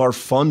one of our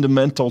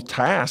fundamental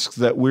tasks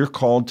that we're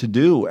called to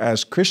do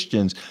as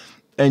Christians.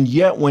 And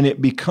yet when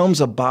it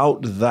becomes about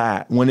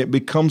that, when it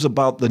becomes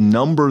about the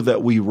number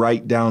that we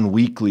write down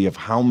weekly of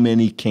how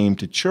many came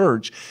to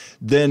church,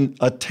 then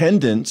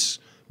attendance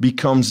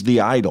becomes the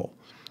idol.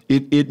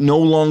 It no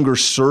longer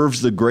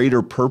serves the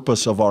greater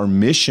purpose of our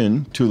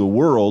mission to the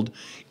world.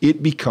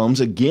 It becomes,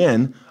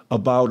 again,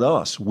 about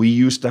us. We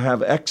used to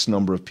have X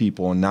number of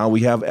people, and now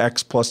we have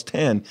X plus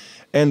 10.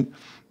 And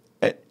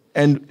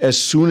as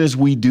soon as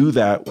we do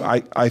that,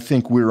 I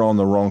think we're on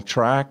the wrong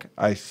track.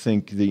 I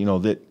think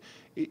that,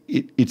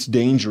 it's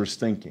dangerous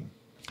thinking.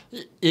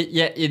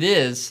 It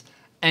is.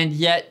 And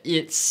yet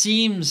it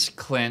seems,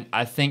 Clint,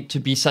 I think,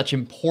 to be such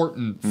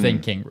important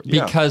thinking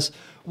because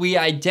we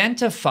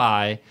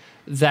identify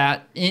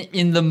that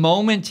in the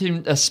moment,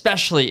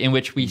 especially in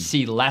which we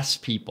see less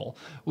people,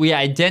 we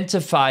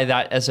identify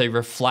that as a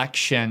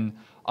reflection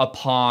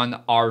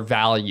upon our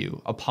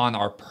value, upon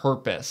our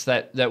purpose,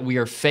 that we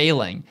are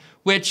failing,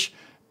 which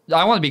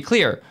I want to be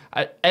clear,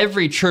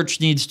 every church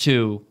needs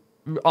to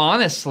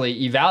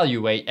honestly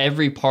evaluate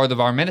every part of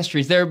our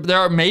ministries. There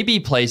are maybe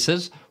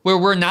places where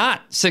we're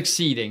not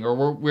succeeding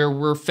or where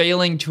we're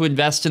failing to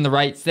invest in the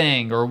right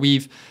thing or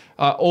we've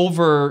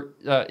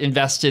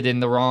invested in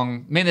the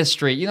wrong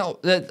ministry.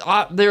 There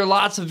are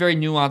lots of very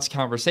nuanced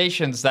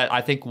conversations that I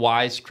think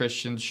wise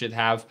Christians should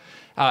have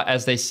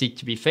as they seek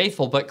to be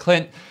faithful. But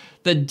Clint,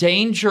 the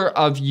danger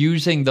of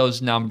using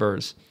those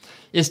numbers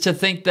is to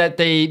think that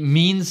they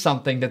mean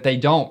something that they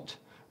don't.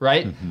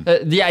 Right?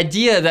 Mm-hmm. The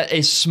idea that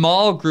a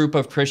small group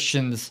of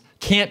Christians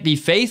can't be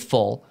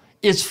faithful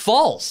is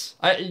false.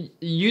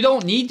 You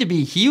don't need to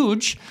be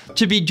huge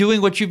to be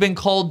doing what you've been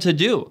called to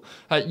do.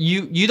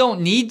 You don't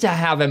need to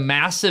have a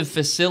massive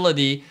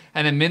facility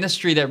and a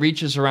ministry that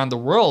reaches around the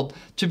world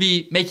to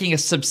be making a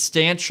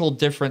substantial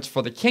difference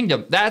for the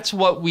kingdom. That's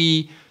what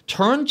we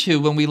turn to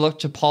when we look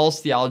to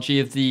Paul's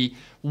theology of the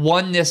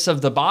oneness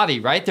of the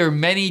body, right? There are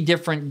many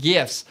different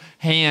gifts,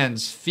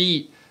 hands,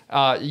 feet,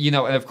 and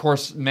of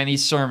course, many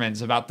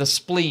sermons about the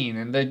spleen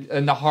and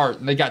the heart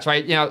and the guts,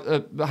 right?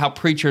 How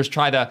preachers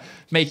try to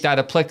make that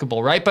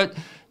applicable, right? But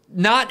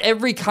not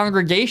every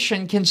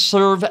congregation can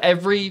serve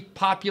every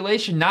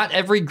population. Not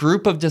every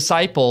group of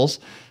disciples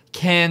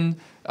can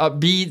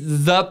be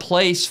the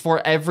place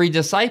for every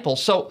disciple.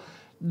 So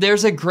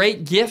there's a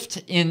great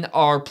gift in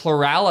our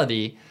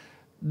plurality.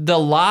 The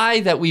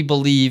lie that we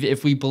believe,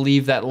 if we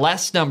believe that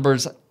less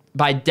numbers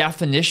by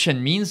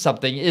definition means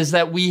something, is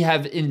that we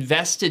have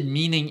invested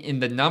meaning in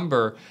the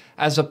number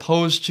as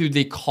opposed to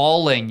the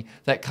calling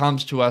that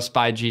comes to us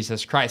by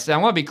Jesus Christ. And I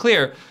want to be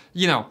clear,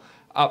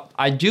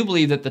 I do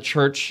believe that the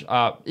church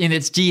in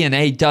its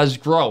DNA does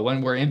grow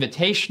when we're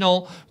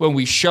invitational, when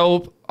we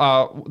show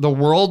the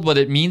world what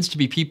it means to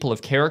be people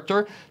of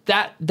character.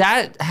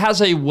 That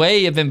has a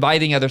way of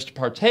inviting others to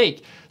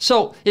partake.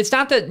 So it's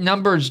not that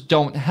numbers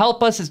don't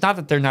help us. It's not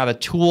that they're not a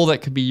tool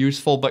that could be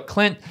useful. But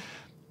Clint,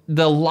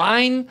 the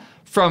line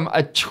from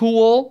a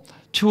tool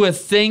to a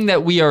thing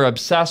that we are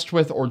obsessed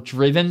with or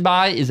driven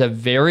by is a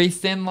very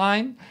thin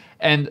line,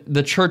 and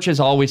the church is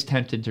always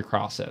tempted to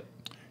cross it.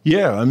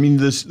 Yeah, I mean,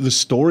 the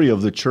story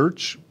of the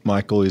church,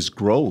 Michael, is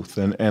growth,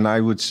 and I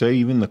would say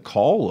even the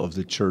call of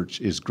the church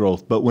is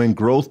growth. But when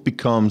growth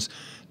becomes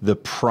the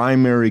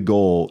primary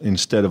goal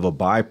instead of a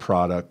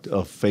byproduct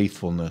of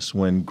faithfulness,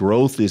 when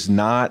growth is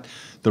not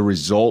the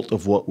result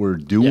of what we're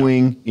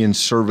doing in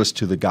service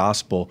to the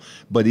gospel,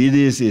 but it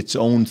is its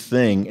own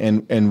thing,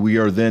 and we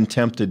are then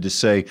tempted to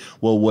say,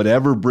 well,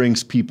 whatever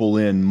brings people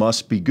in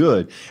must be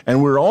good.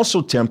 And we're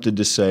also tempted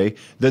to say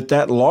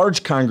that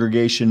large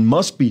congregation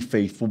must be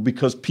faithful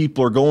because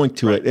people are going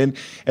to it.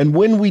 And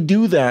when we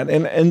do that,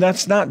 and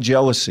that's not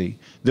jealousy,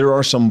 there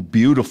are some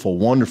beautiful,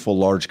 wonderful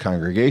large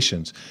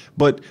congregations,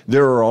 but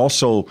there are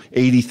also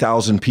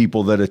 80,000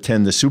 people that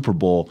attend the Super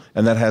Bowl,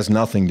 and that has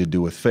nothing to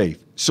do with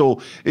faith.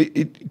 So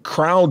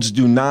crowds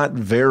do not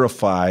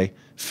verify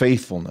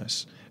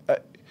faithfulness.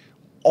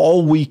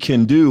 All we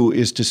can do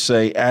is to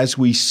say, as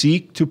we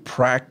seek to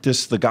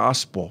practice the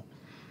gospel,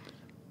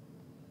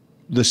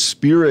 the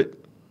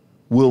Spirit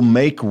will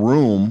make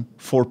room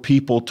for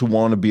people to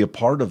want to be a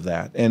part of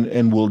that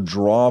and will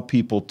draw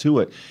people to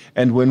it.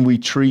 And when we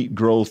treat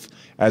growth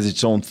as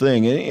its own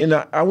thing, and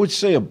I would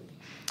say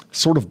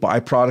sort of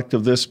byproduct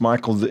of this,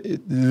 Michael,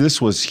 this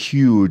was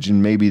huge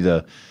in maybe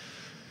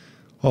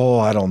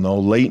I don't know,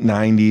 late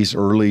 90s,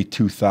 early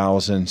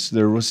 2000s.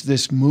 There was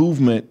this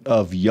movement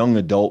of young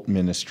adult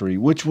ministry,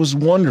 which was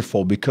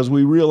wonderful because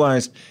we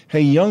realized,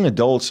 hey, young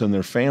adults and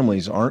their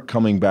families aren't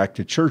coming back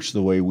to church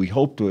the way we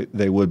hoped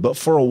they would. But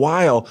for a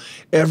while,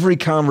 every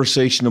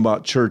conversation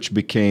about church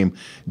became,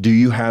 do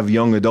you have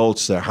young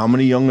adults there? How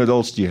many young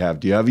adults do you have?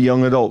 Do you have a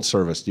young adult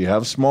service? Do you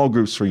have small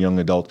groups for young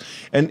adults?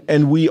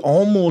 And we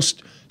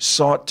almost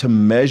sought to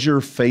measure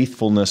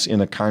faithfulness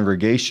in a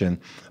congregation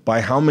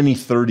by how many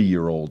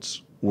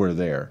 30-year-olds were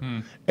there.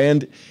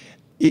 And,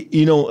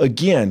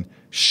 again,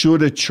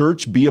 should a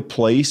church be a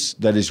place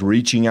that is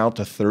reaching out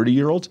to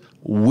 30-year-olds?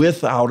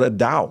 Without a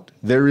doubt.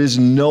 There is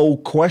no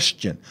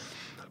question.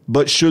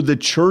 But should the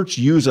church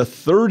use a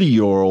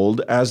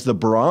 30-year-old as the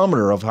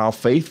barometer of how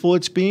faithful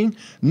it's being?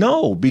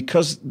 No,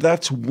 because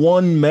that's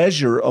one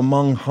measure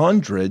among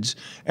hundreds,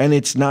 and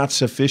it's not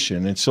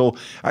sufficient. And so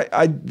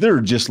there are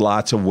just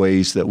lots of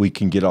ways that we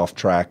can get off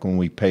track when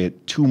we pay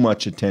too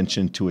much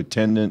attention to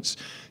attendance,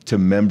 to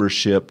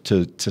membership,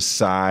 to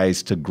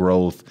size, to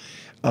growth.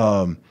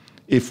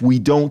 If we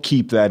don't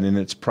keep that in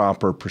its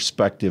proper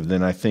perspective,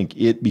 then I think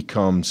it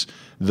becomes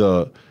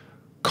the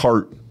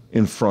cart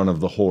in front of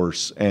the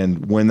horse.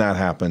 And when that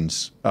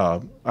happens,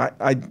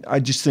 I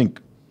just think,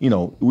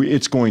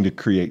 it's going to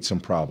create some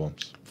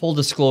problems. Full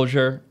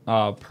disclosure,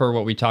 per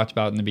what we talked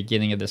about in the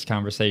beginning of this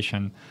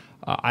conversation,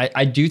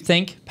 I do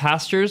think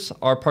pastors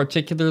are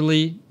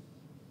particularly,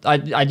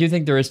 I do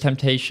think there is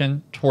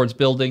temptation towards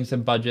buildings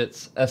and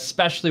budgets,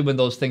 especially when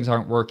those things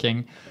aren't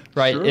working,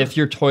 right? Sure. If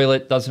your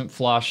toilet doesn't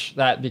flush,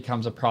 that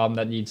becomes a problem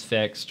that needs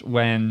fixed.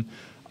 When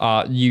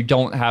you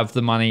don't have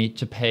the money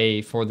to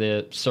pay for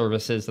the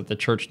services that the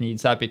church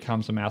needs, that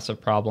becomes a massive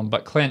problem.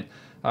 But Clint,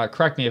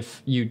 correct me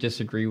if you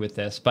disagree with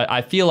this, but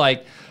I feel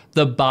like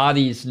the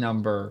bodies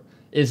number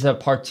is a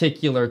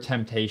particular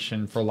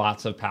temptation for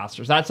lots of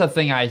pastors. That's a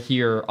thing I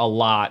hear a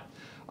lot.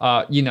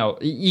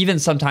 Even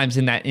sometimes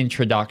in that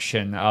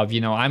introduction of,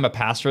 I'm a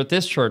pastor at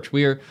this church.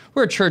 We're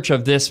a church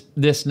of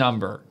this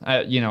number,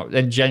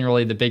 and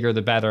generally the bigger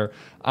the better.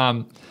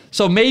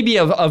 So maybe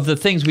of the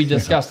things we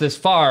discussed this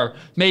far,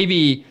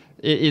 maybe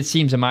it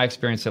seems in my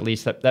experience at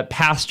least that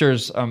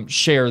pastors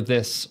share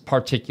this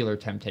particular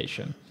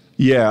temptation.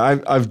 Yeah,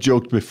 I've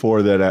joked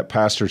before that at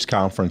pastors'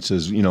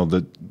 conferences,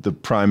 the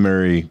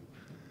primary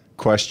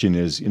question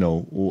is,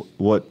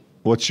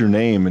 what's your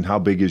name and how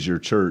big is your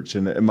church?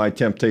 And my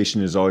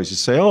temptation is always to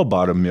say,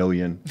 about 1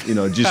 million.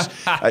 It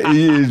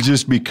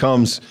just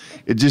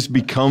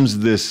becomes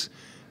this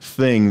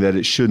thing that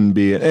it shouldn't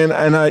be. And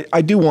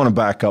I do want to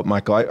back up,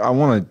 Michael. I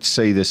want to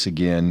say this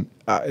again.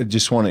 I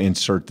just want to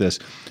insert this.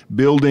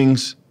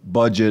 Buildings,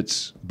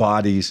 budgets,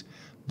 bodies,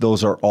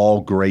 those are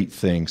all great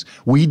things.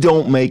 We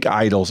don't make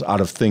idols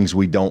out of things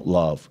we don't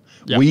love.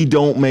 Yep. We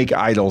don't make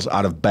idols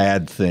out of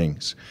bad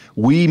things.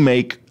 We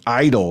make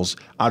idols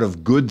out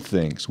of good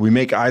things. We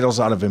make idols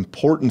out of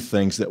important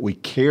things that we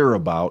care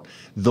about.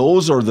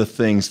 Those are the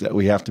things that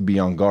we have to be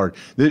on guard.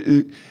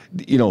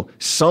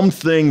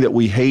 Something that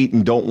we hate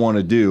and don't want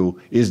to do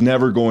is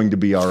never going to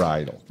be our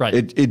idol. Right.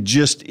 It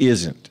just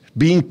isn't.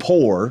 Being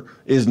poor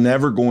is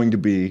never going to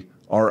be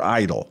our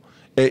idol.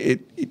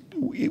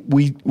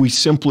 We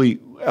simply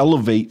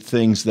elevate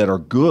things that are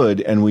good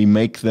and we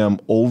make them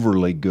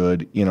overly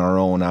good in our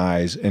own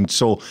eyes. And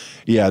so,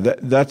 yeah,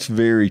 that's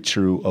very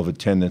true of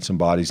attendance and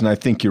bodies. And I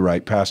think you're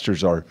right.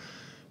 Pastors are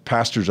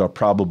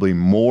probably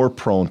more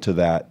prone to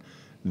that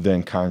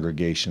than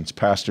congregations.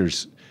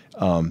 Pastors,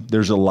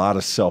 there's a lot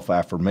of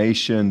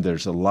self-affirmation.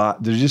 There's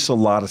just a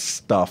lot of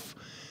stuff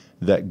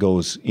that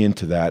goes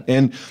into that.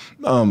 And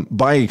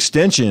by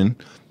extension,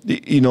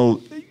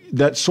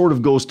 that sort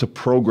of goes to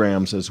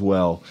programs as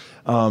well.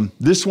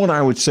 This one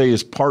I would say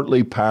is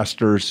partly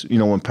pastors.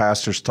 When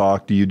pastors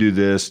talk, do you do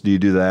this? Do you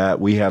do that?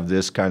 We have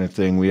this kind of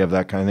thing. We have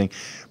that kind of thing.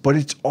 But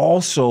it's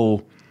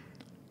also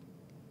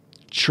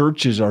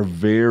churches are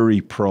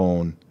very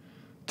prone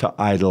to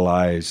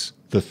idolize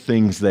the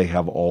things they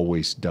have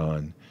always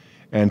done.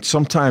 And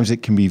sometimes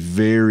it can be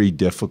very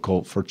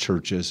difficult for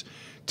churches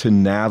to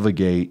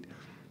navigate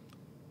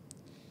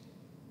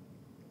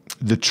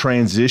the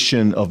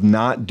transition of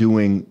not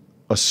doing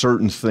a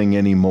certain thing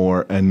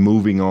anymore and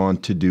moving on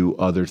to do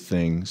other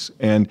things.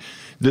 And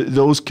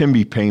those can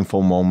be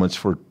painful moments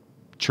for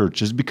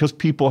churches because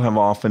people have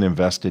often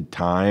invested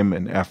time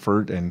and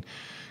effort and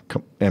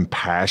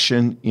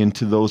passion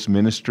into those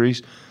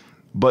ministries.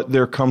 But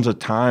there comes a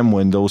time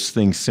when those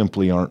things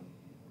simply aren't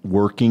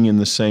working in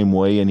the same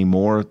way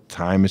anymore.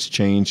 Time has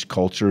changed,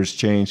 culture has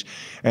changed,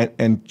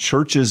 and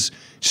churches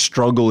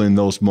struggle in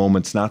those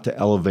moments not to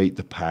elevate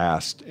the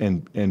past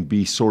and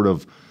be sort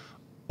of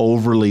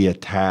overly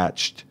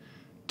attached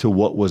to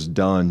what was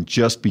done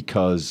just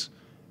because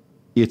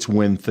it's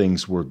when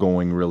things were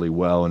going really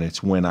well and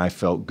it's when I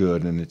felt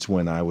good and it's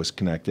when I was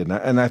connected.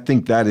 And I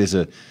think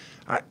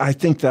I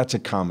think that's a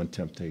common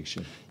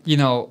temptation.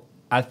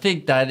 I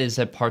think that is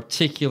a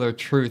particular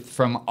truth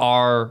from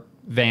our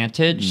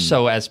vantage.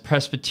 So as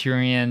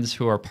Presbyterians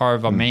who are part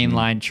of a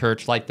mainline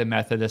church like the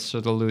Methodists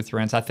or the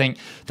Lutherans, I think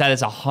that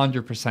is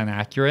 100%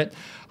 accurate.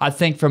 I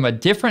think from a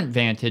different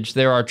vantage,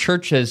 there are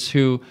churches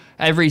who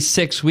every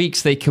 6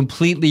 weeks they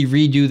completely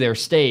redo their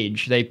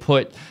stage. They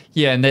put,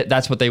 and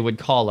that's what they would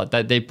call it,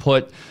 that they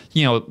put,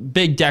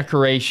 big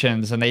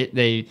decorations and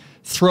they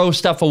throw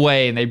stuff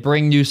away and they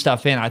bring new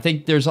stuff in. I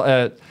think there's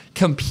a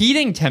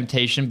competing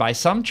temptation by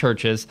some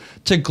churches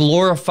to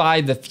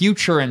glorify the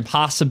future and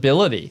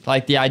possibility,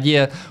 like the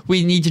idea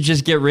we need to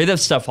just get rid of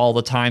stuff all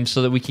the time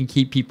so that we can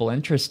keep people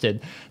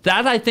interested.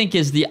 That, I think,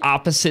 is the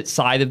opposite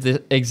side of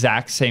the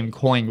exact same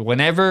coin.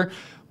 Whenever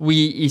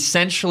we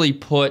essentially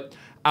put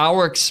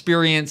our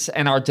experience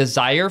and our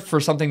desire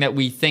for something that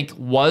we think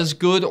was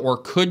good or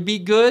could be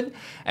good,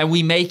 and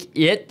we make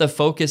it the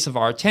focus of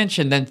our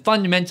attention, then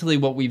fundamentally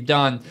what we've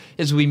done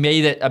is we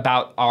made it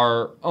about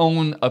our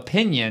own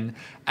opinion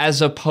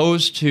as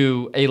opposed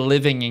to a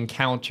living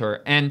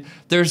encounter. And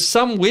there's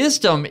some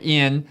wisdom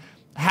in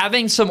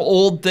having some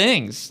old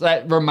things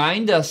that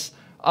remind us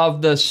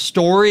of the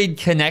storied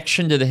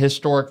connection to the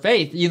historic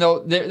faith.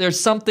 There's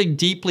something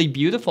deeply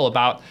beautiful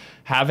about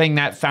having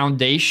that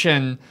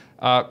foundation,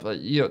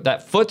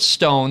 that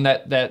footstone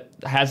that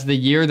has the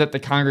year that the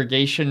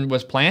congregation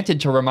was planted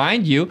to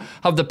remind you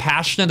of the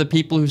passion of the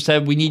people who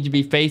said we need to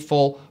be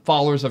faithful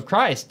followers of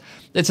Christ.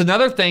 It's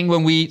another thing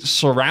when we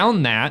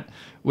surround that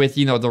with,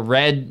 the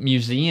red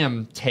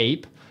museum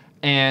tape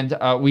and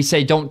we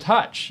say, don't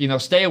touch,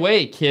 stay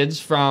away, kids,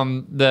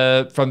 from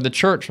the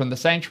church, from the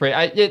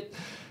sanctuary.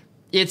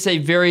 It's a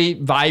very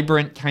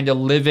vibrant, kind of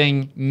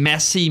living,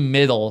 messy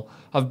middle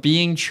of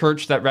being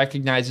church that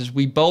recognizes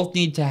we both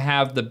need to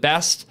have the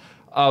best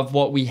of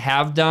what we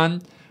have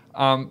done,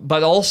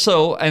 but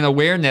also an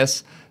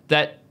awareness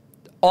that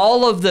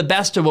all of the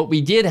best of what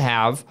we did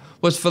have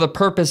was for the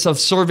purpose of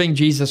serving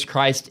Jesus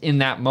Christ in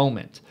that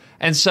moment.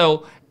 And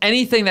so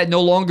anything that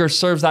no longer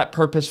serves that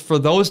purpose for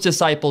those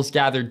disciples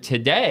gathered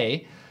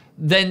today,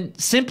 then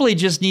simply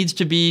just needs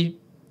to be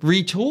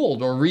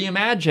retooled or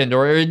reimagined,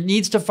 or it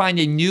needs to find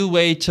a new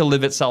way to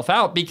live itself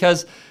out,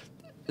 because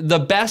the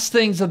best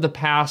things of the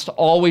past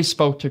always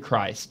spoke to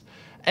Christ.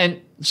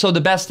 And so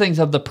the best things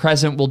of the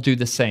present will do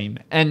the same.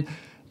 And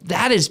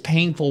that is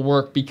painful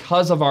work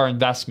because of our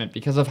investment,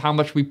 because of how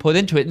much we put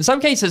into it. In some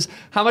cases,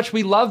 how much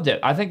we loved it.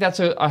 I think that's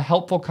a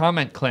helpful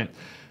comment, Clint.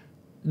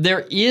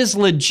 There is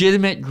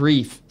legitimate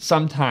grief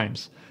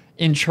sometimes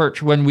in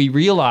church when we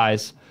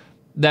realize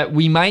that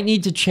we might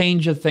need to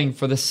change a thing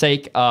for the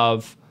sake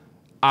of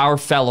our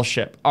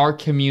fellowship, our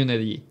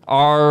community,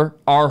 our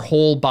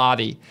whole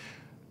body.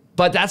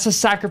 But that's a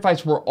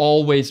sacrifice we're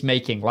always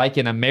making, like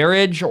in a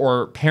marriage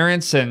or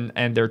parents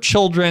and their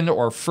children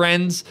or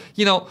friends.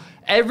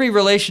 Every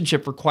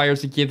relationship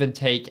requires a give and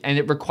take, and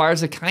it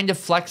requires a kind of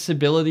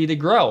flexibility to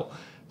grow.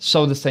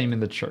 So the same in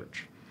the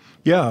church.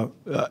 Yeah,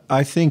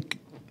 I think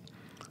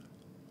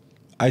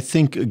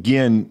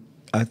again,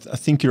 I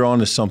think you're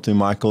onto something,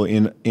 Michael.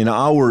 In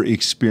our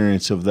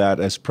experience of that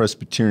as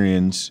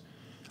Presbyterians,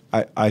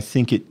 I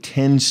think it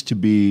tends to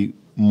be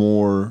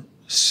more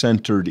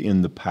centered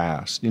in the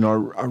past.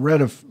 I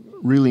read a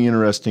really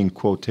interesting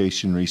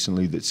quotation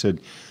recently that said,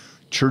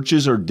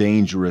 churches are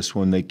dangerous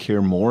when they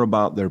care more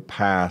about their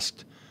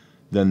past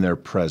than their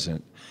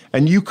present.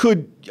 And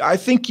I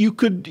think you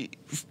could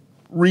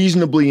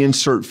reasonably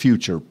insert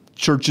future.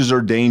 Churches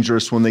are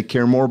dangerous when they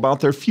care more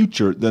about their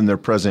future than their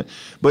present.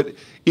 But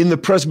in the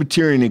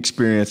Presbyterian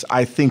experience,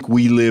 I think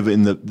we live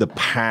in the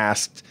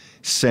past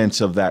sense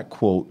of that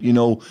quote.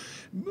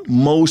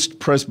 Most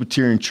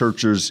Presbyterian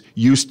churches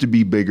used to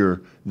be bigger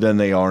than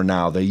they are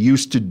now. They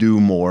used to do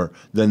more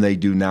than they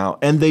do now,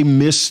 and they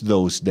miss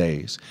those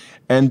days.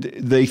 And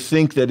they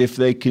think that if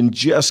they can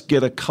just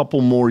get a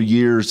couple more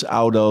years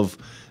out of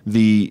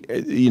the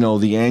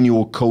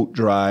annual coat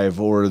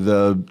drive or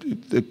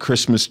the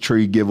Christmas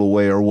tree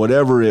giveaway or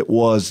whatever it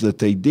was that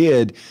they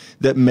did,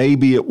 that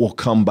maybe it will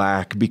come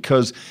back,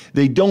 because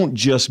they don't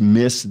just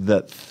miss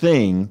that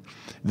thing,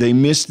 they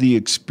miss the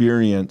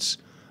experience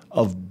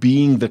of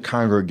being the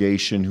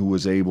congregation who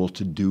was able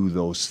to do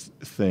those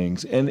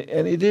things. And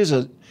it is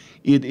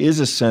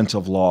a sense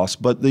of loss,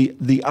 but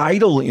the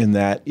idol in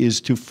that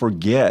is to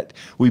forget.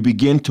 We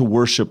begin to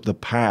worship the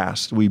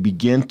past. We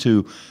begin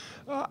to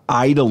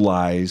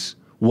idolize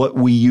what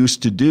we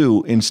used to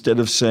do instead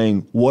of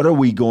saying, what are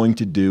we going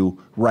to do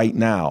right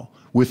now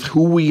with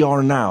who we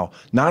are now?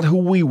 Not who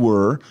we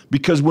were,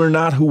 because we're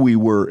not who we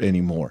were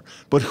anymore,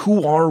 but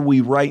who are we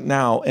right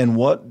now, and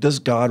what does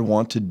God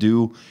want to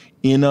do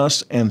in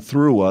us and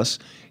through us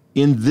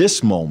in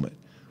this moment?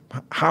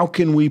 How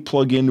can we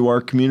plug into our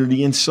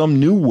community in some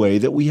new way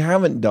that we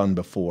haven't done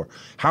before?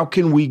 How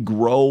can we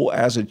grow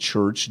as a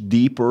church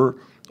deeper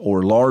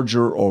or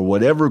larger or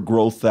whatever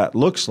growth that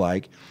looks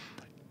like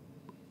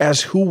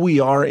as who we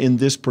are in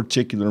this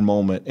particular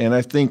moment? And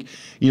I think,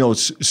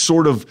 it's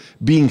sort of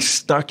being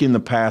stuck in the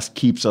past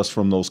keeps us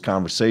from those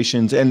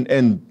conversations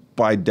and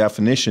by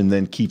definition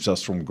then keeps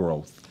us from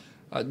growth.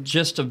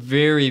 Just a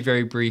very,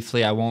 very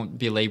briefly, I won't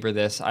belabor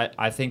this.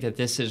 I think that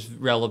this is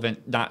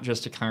relevant not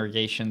just to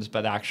congregations,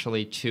 but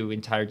actually to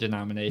entire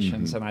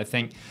denominations. And I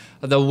think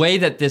the way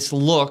that this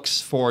looks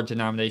for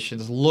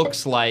denominations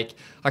looks like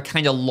a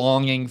kind of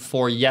longing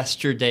for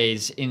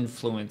yesterday's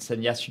influence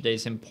and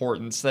yesterday's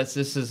importance. This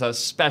is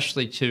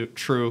especially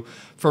true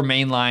for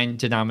mainline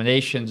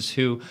denominations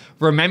who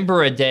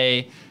remember a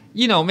day,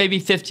 maybe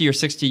 50 or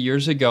 60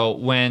 years ago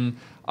when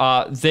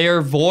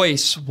their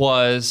voice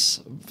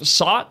was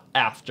sought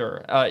after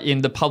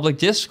in the public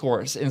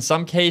discourse. In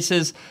some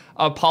cases,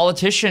 a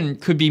politician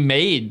could be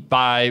made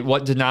by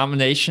what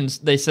denominations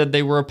they said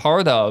they were a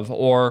part of,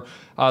 or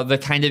the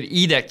kind of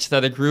edict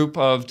that a group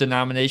of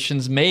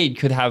denominations made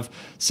could have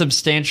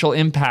substantial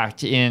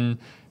impact in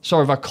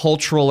sort of a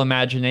cultural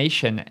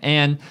imagination.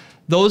 And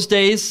those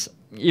days,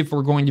 if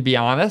we're going to be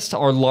honest,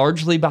 are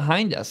largely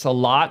behind us. A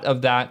lot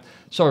of that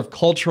sort of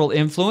cultural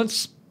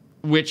influence,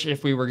 which,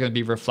 if we were going to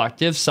be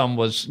reflective, some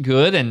was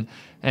good,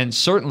 and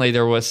certainly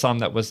there was some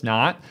that was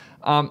not,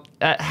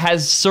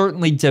 has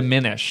certainly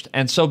diminished.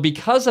 And so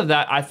because of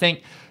that, I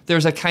think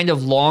there's a kind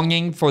of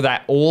longing for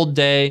that old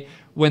day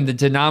when the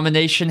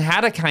denomination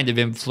had a kind of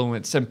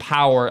influence and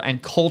power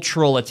and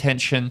cultural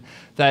attention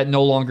that it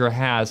no longer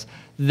has.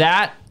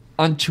 That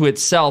unto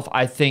itself,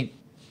 I think,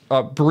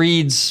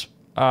 breeds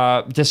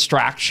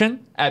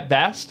distraction at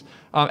best.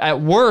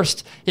 At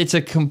worst, it's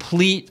a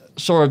complete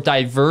sort of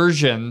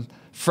diversion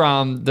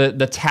from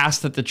the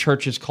task that the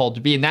church is called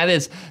to be. And that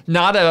is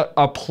not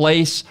a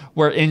place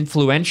where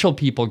influential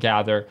people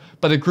gather,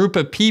 but a group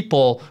of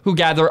people who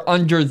gather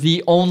under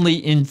the only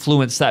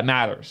influence that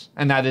matters,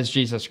 and that is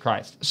Jesus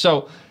Christ.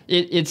 So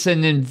it's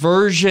an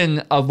inversion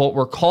of what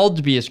we're called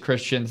to be as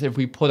Christians if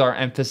we put our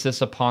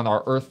emphasis upon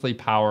our earthly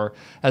power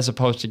as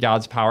opposed to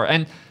God's power.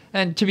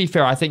 And to be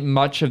fair, I think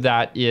much of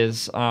that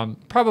is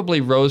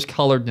probably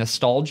rose-colored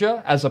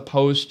nostalgia as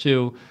opposed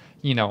to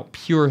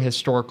pure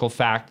historical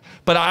fact.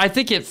 But I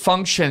think it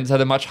functions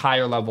at a much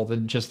higher level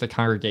than just the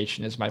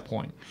congregation, is my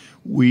point.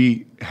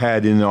 We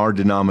had in our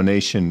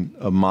denomination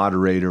a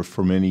moderator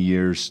for many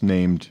years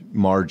named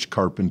Marge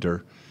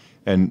Carpenter.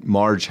 And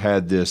Marge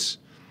had this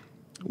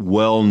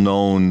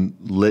well-known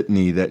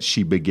litany that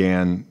she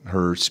began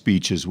her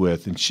speeches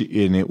with.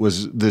 And it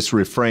was this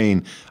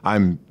refrain,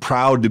 "I'm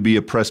proud to be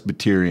a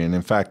Presbyterian."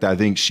 In fact, I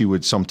think she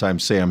would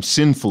sometimes say, "I'm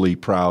sinfully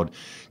proud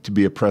to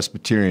be a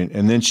Presbyterian."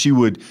 And then she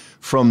would,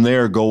 from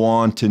there, go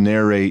on to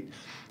narrate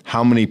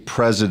how many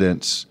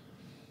presidents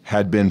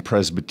had been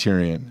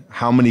Presbyterian,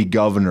 how many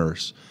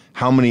governors,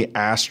 how many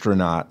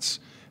astronauts,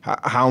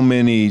 how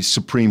many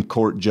Supreme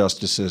Court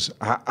justices,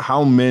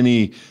 how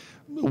many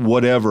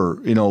whatever,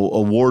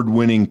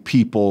 award-winning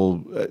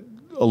people,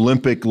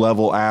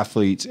 Olympic-level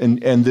athletes, and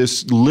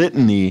this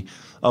litany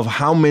of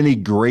how many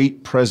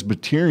great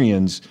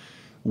Presbyterians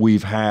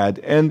we've had.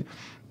 And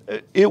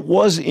it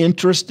was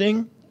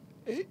interesting.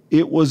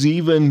 It was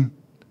even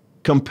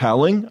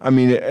compelling. I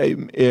mean,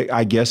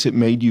 I guess it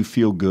made you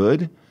feel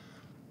good.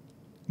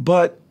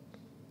 But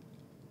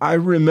I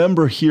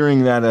remember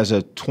hearing that as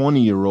a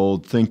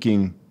 20-year-old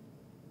thinking,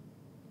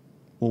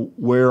 well,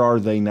 where are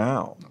they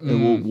now?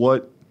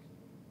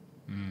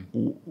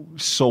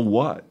 So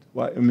what?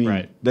 I mean,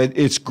 right. That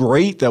it's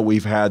great that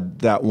we've had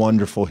that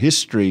wonderful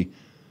history,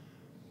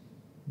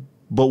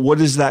 but what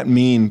does that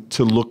mean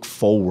to look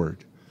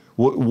forward?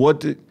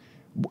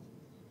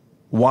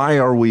 Why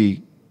are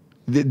we?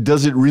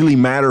 Does it really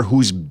matter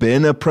who's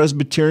been a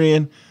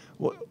Presbyterian?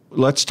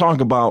 Let's talk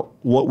about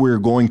what we're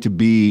going to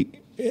be.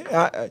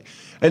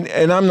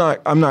 And I'm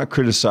not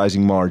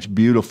criticizing Marge.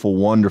 Beautiful,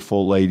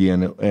 wonderful lady,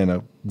 and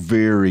a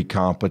very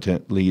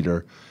competent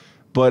leader.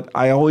 But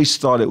I always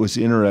thought it was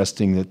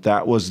interesting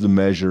that was the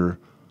measure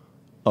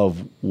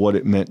of what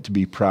it meant to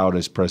be proud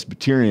as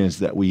Presbyterians,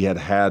 that we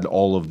had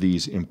all of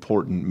these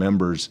important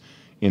members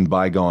in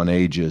bygone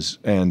ages.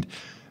 And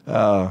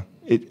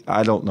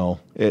I don't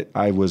know.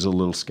 I was a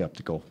little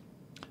skeptical.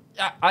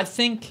 I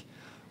think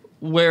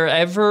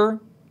wherever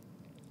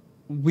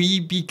we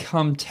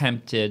become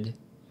tempted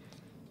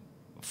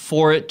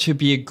for it to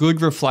be a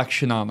good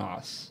reflection on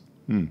us,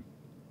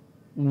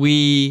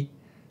 we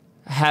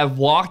have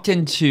walked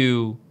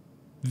into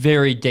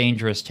very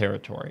dangerous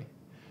territory.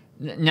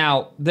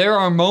 Now, there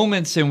are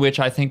moments in which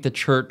I think the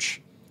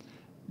church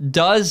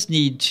does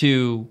need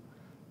to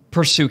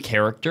pursue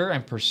character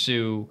and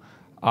pursue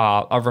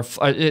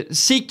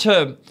seek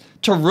to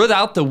root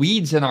out the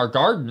weeds in our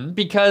garden,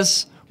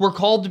 because we're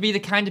called to be the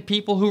kind of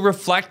people who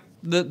reflect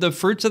the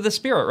fruits of the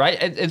Spirit, right?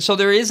 And so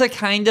there is a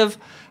kind of,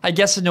 I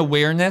guess, an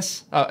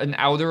awareness, an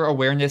outer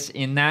awareness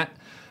in that.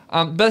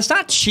 But it's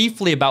not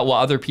chiefly about what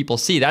other people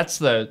see. That's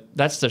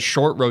the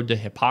short road to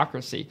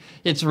hypocrisy.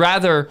 It's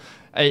rather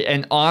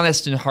an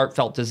honest and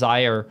heartfelt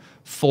desire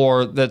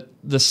for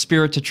the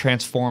Spirit to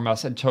transform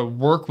us and to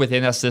work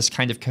within us this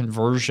kind of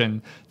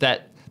conversion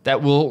that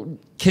will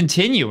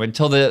continue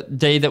until the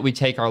day that we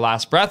take our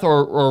last breath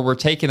or we're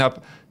taken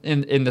up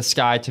in the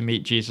sky to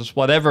meet Jesus.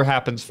 Whatever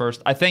happens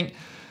first. I think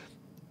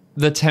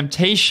the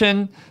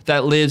temptation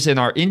that lives in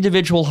our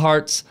individual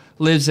hearts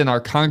lives in our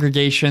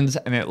congregations,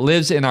 and it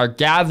lives in our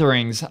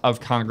gatherings of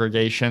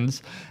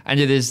congregations. And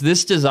it is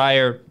this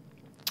desire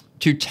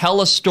to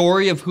tell a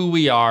story of who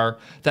we are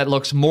that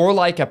looks more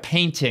like a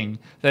painting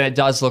than it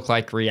does look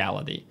like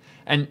reality.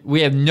 And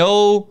we have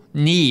no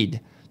need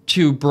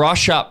to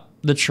brush up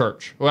the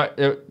church.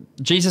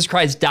 Jesus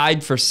Christ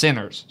died for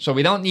sinners, so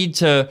we don't need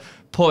to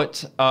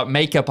put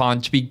makeup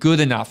on to be good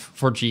enough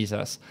for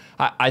Jesus.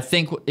 I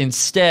think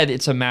instead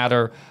it's a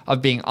matter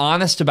of being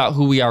honest about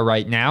who we are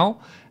right now,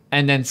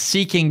 and then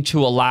seeking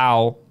to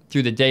allow,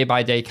 through the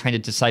day-by-day kind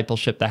of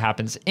discipleship that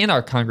happens in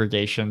our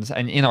congregations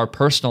and in our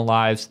personal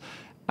lives,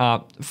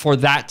 for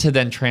that to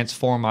then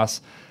transform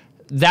us.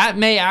 That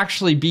may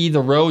actually be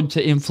the road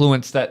to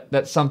influence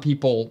that some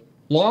people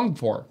long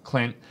for,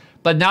 Clint,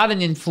 but not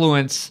an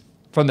influence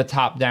from the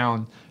top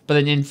down, but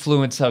an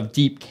influence of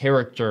deep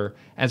character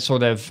and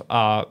sort of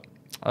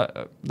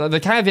the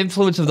kind of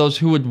influence of those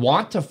who would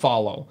want to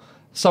follow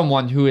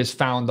someone who has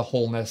found the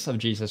wholeness of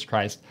Jesus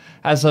Christ,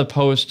 as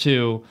opposed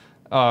to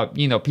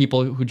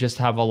people who just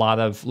have a lot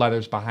of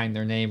letters behind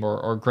their name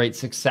or great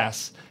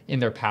success in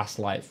their past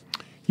life.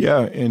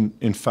 Yeah, and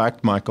in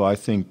fact, Michael, I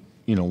think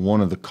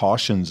one of the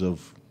cautions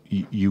of,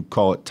 you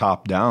call it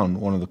top down,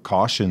 one of the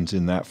cautions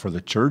in that for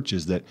the church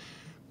is that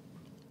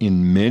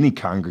in many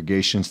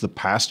congregations, the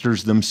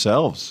pastors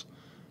themselves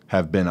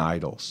have been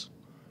idols.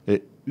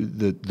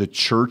 The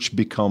church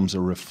becomes a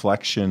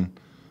reflection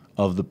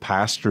of the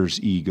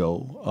pastor's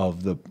ego,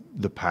 of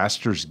the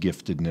pastor's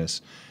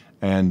giftedness.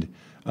 And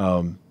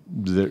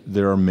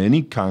there are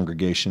many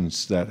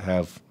congregations that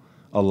have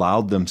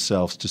allowed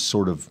themselves to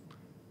sort of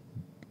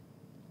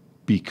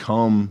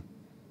become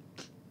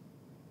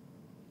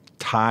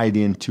tied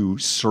into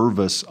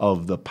service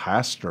of the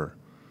pastor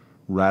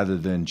rather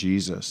than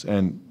Jesus.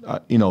 And,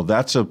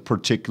 that's a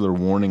particular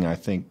warning, I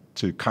think,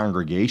 to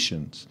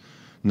congregations,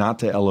 not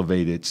to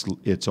elevate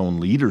its own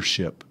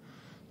leadership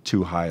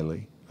too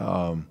highly.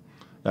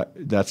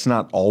 That's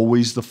not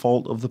always the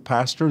fault of the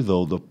pastor,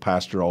 though the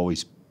pastor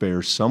always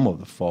bears some of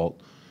the fault.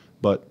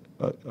 But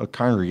a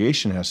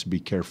congregation has to be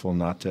careful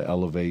not to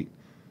elevate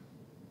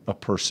a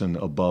person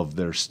above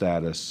their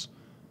status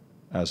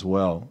as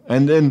well.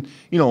 And then,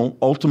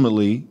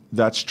 ultimately,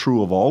 that's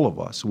true of all of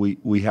us.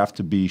 We have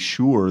to be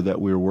sure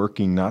that we're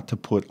working not to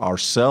put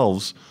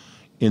ourselves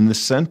in the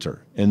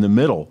center, in the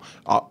middle,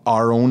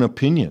 our own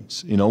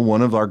opinions.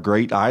 One of our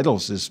great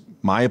idols is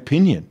my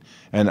opinion.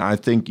 And I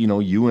think,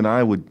 you and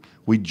I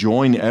we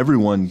join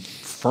everyone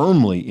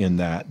firmly in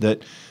that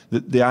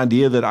the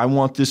idea that I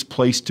want this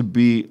place to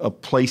be a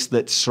place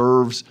that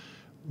serves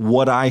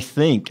what I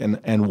think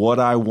and what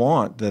I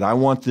want, that I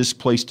want this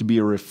place to be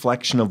a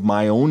reflection of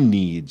my own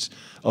needs,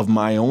 of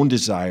my own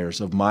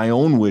desires, of my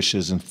own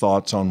wishes and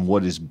thoughts on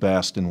what is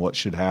best and what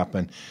should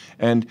happen.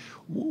 And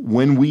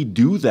when we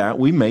do that,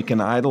 we make an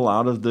idol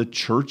out of the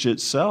church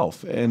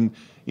itself. And,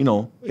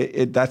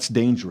 that's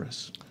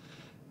dangerous.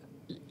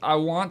 I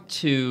want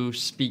to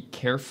speak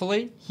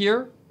carefully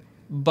here,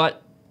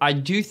 but I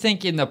do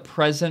think in the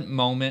present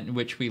moment in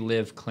which we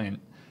live, Clint,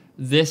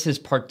 this is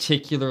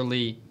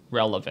particularly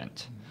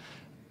relevant.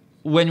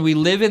 When we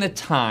live in a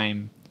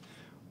time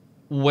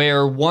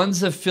where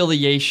one's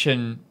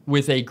affiliation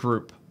with a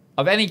group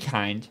of any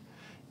kind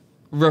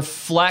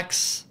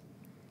reflects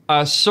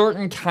a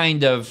certain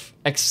kind of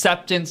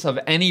acceptance of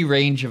any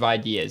range of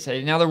ideas.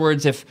 In other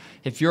words, if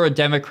you're a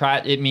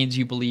Democrat, it means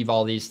you believe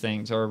all these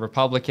things, or a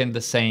Republican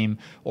the same,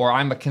 or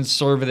I'm a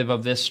conservative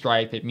of this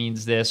stripe, it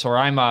means this, or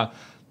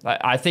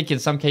I think in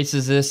some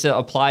cases this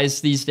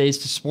applies these days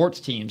to sports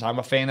teams. I'm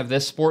a fan of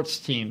this sports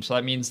team, so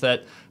that means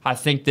that I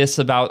think this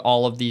about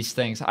all of these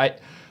things.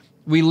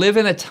 We live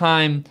in a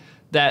time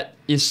that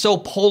is so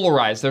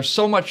polarized. There's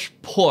so much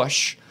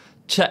push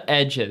to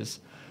edges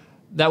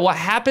that what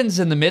happens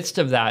in the midst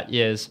of that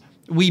is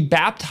we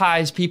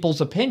baptize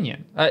people's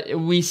opinion.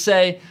 We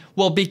say,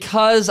 well,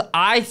 because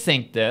I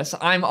think this,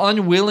 I'm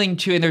unwilling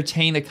to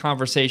entertain a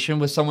conversation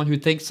with someone who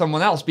thinks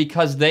someone else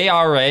because they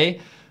are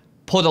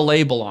put a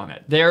label on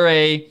it. They're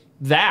a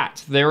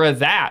that.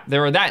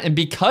 And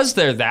because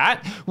they're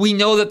that, we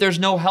know that there's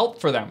no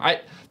help for them.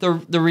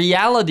 The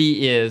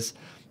reality is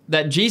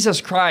that Jesus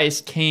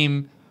Christ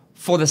came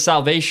for the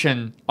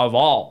salvation of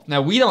all.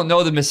 Now, we don't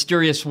know the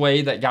mysterious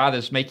way that God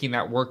is making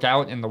that work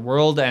out in the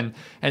world, and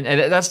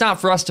that's not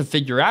for us to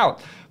figure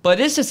out. But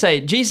it is to say,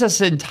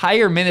 Jesus'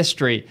 entire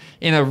ministry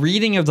in a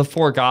reading of the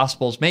four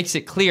Gospels makes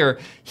it clear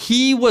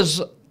he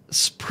was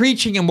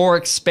preaching a more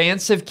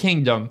expansive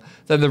kingdom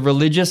than the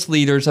religious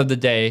leaders of the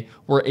day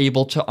were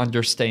able to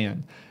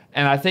understand.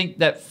 And I think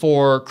that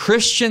for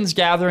Christians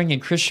gathering in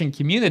Christian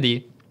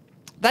community,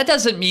 that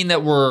doesn't mean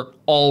that we're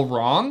all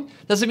wrong.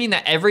 Doesn't mean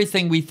that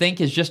everything we think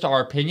is just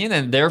our opinion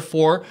and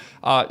therefore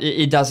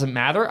it doesn't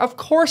matter. Of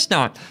course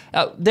not.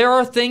 There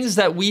are things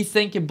that we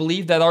think and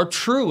believe that are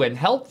true and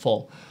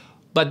helpful,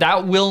 but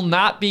that will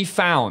not be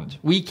found.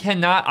 We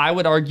cannot, I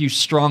would argue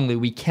strongly,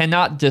 we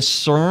cannot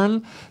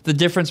discern the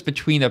difference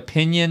between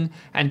opinion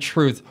and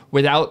truth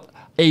without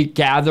a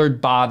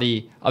gathered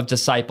body of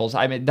disciples.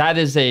 I mean, that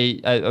is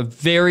a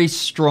very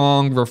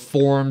strong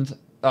Reformed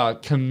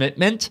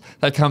commitment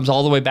that comes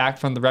all the way back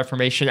from the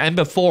Reformation and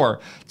before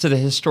to the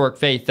historic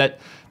faith, that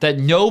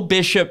no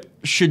bishop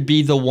should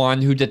be the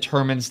one who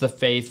determines the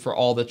faith for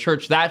all the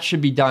church. That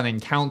should be done in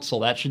council.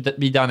 That should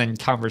be done in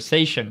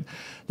conversation.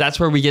 That's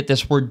where we get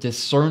this word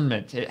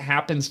discernment. It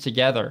happens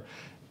together.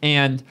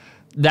 And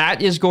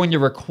that is going to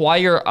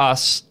require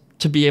us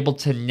to be able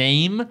to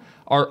name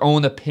our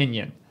own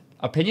opinion.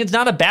 Opinion's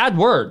not a bad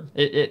word.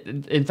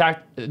 In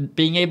fact,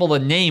 being able to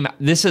name,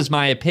 this is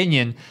my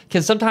opinion,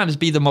 can sometimes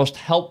be the most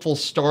helpful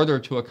starter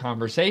to a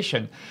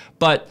conversation.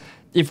 But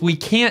if we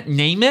can't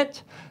name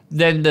it,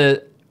 then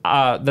the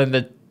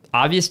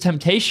obvious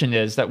temptation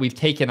is that we've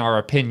taken our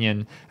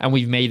opinion and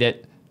we've made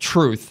it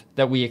truth,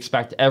 that we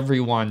expect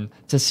everyone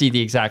to see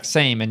the exact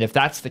same. And if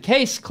that's the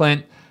case,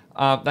 Clint,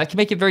 that can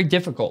make it very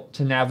difficult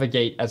to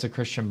navigate as a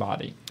Christian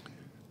body.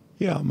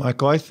 Yeah,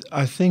 Michael,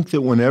 I think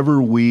that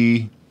whenever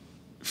we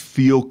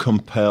feel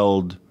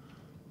compelled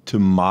to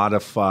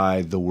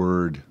modify the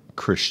word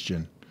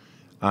Christian,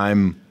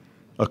 I'm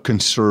a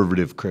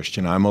conservative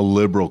Christian, I'm a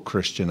liberal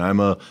Christian, I'm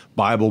a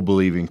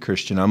Bible-believing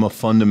Christian, I'm a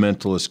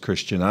fundamentalist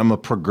Christian, I'm a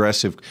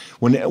progressive.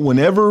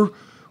 Whenever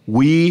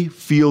we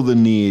feel the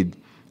need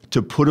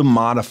to put a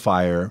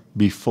modifier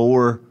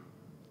before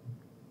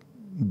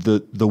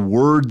the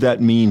word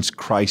that means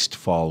Christ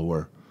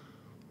follower,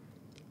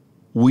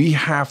 we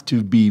have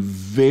to be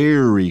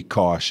very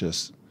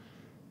cautious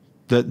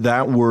that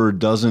that word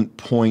doesn't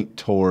point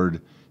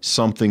toward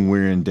something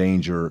we're in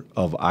danger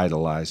of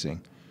idolizing,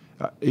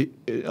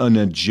 an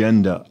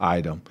agenda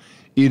item.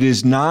 It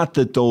is not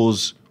that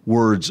those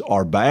words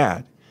are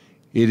bad.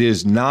 It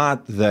is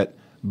not that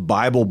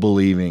Bible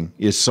believing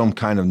is some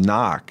kind of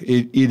knock.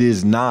 It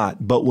is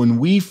not. But when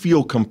we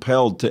feel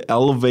compelled to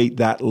elevate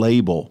that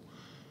label,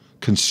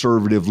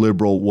 conservative,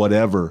 liberal,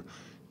 whatever,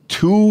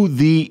 to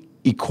the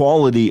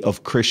equality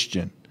of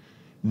Christian,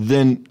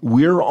 then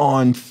we're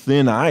on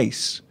thin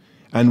ice.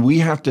 And we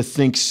have to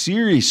think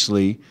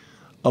seriously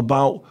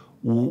about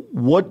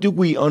what do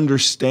we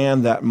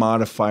understand that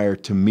modifier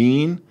to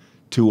mean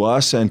to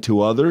us and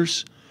to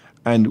others,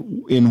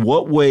 and in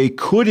what way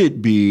could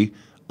it be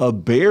a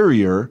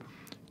barrier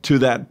to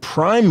that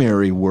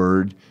primary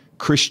word,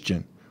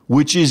 Christian,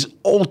 which is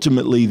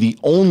ultimately the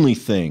only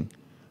thing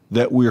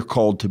that we're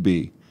called to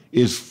be,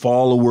 is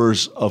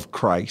followers of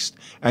Christ.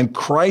 And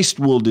Christ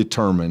will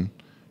determine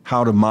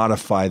how to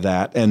modify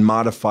that and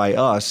modify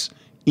us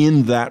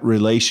in that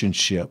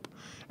relationship.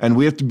 And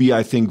we have to be,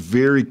 I think,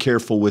 very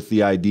careful with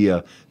the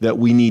idea that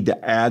we need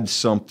to add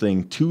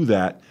something to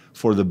that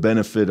for the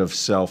benefit of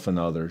self and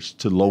others,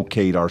 to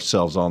locate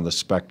ourselves on the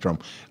spectrum.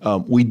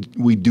 We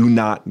do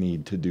not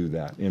need to do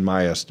that, in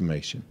my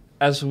estimation.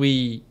 As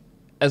we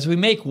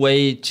make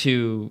way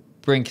to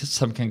bring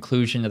some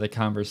conclusion to the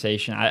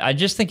conversation, I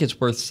just think it's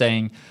worth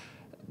saying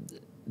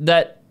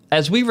that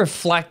as we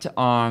reflect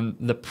on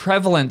the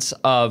prevalence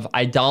of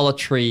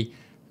idolatry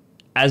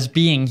as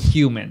being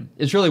human,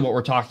 is really what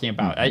we're talking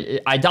about.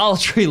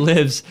 Idolatry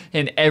lives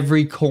in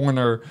every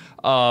corner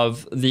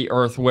of the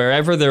earth.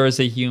 Wherever there is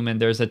a human,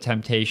 there's a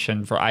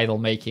temptation for idol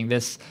making.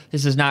 This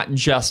is not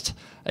just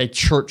a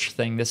church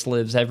thing. This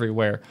lives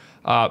everywhere.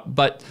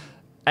 But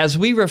as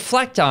we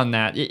reflect on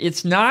that,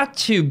 it's not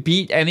to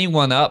beat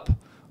anyone up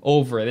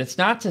over it. It's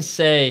not to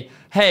say,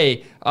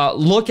 hey,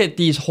 look at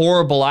these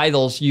horrible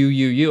idols,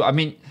 you. I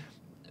mean,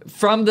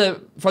 from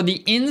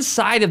the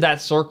inside of that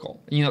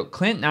circle,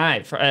 Clint and I,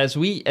 as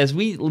we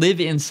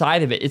live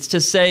inside of it, it's to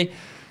say,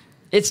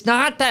 it's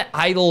not that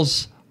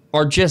idols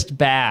are just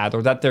bad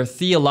or that they're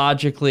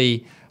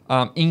theologically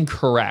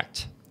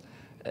incorrect.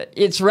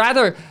 It's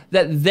rather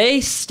that they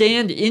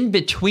stand in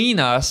between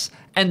us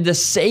and the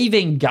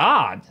saving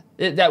God.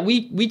 That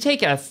we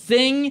take a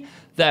thing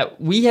that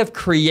we have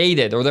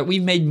created or that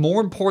we've made more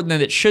important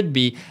than it should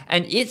be,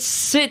 and it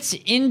sits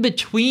in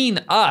between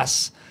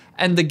us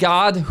and the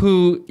God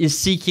who is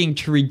seeking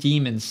to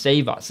redeem and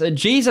save us.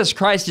 Jesus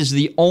Christ is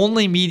the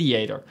only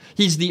mediator.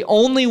 He's the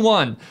only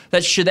one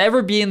that should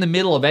ever be in the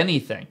middle of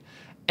anything.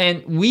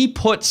 And we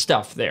put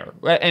stuff there.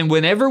 And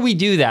whenever we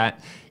do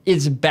that,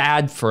 it's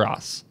bad for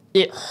us.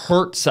 It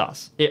hurts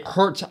us. It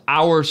hurts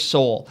our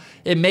soul.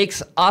 It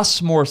makes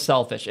us more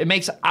selfish. It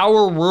makes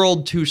our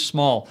world too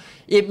small.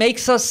 It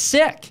makes us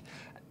sick.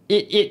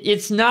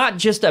 It's not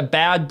just a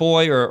bad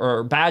boy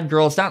or bad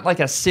girl. It's not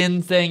like a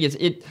sin thing.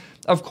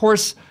 Of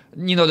course,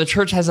 the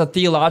church has a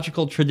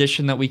theological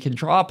tradition that we can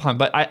draw upon.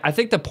 But I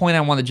think the point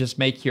I want to just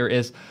make here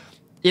is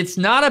it's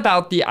not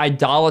about the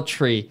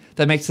idolatry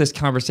that makes this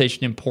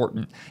conversation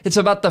important. It's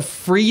about the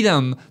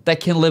freedom that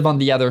can live on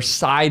the other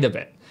side of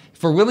it.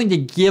 If we're willing to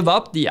give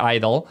up the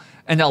idol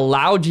and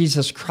allow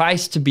Jesus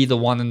Christ to be the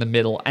one in the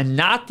middle and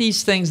not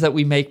these things that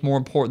we make more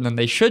important than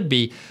they should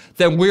be,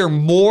 then we're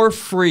more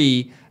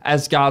free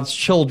as God's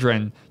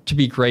children to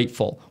be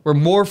grateful. We're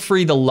more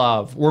free to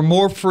love. We're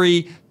more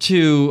free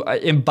to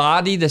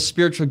embody the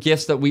spiritual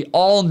gifts that we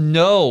all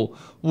know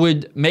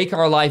would make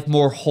our life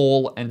more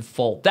whole and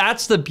full.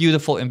 That's the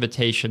beautiful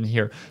invitation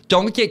here.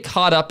 Don't get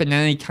caught up in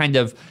any kind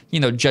of,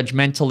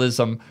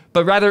 judgmentalism,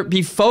 but rather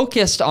be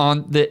focused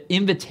on the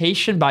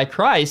invitation by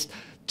Christ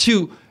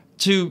to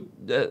to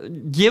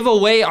give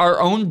away our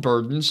own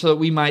burden so that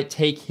we might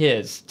take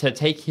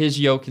his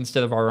yoke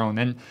instead of our own.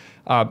 And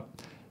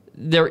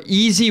they're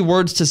easy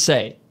words to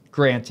say,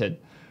 granted.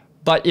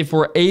 But if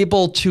we're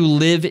able to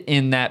live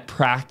in that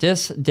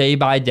practice day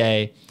by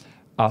day,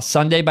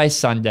 Sunday by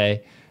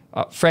Sunday,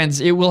 friends,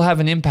 it will have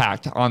an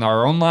impact on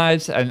our own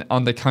lives and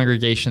on the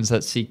congregations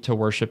that seek to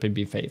worship and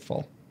be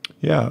faithful.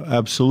 Yeah,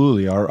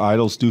 absolutely. Our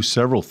idols do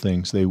several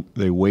things. They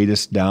weight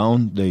us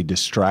down, they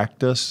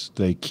distract us,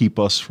 they keep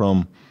us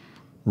from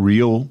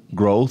real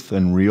growth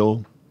and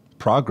real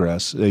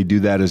progress. They do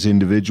that as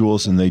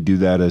individuals, and they do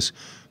that as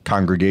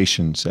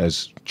congregations,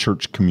 as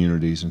church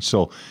communities. And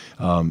so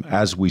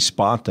as we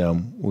spot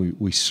them,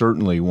 we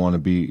certainly want to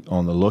be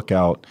on the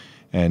lookout.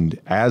 And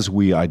as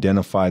we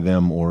identify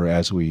them or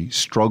as we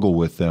struggle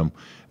with them,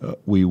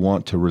 we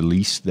want to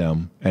release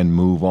them and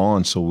move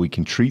on so we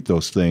can treat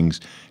those things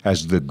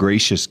as the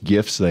gracious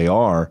gifts they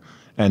are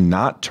and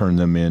not turn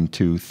them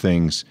into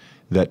things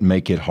that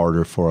make it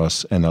harder for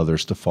us and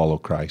others to follow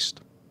Christ.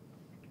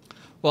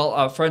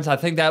 Well, friends, I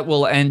think that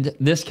will end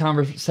this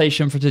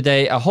conversation for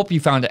today. I hope you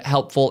found it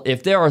helpful.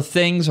 If there are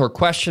things or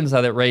questions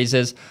that it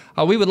raises,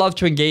 we would love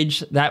to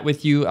engage that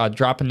with you.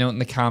 Drop a note in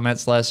the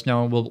comments. Let us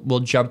know. We'll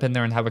jump in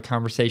there and have a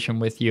conversation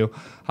with you.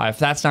 If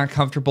that's not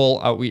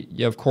comfortable,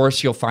 of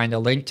course, you'll find a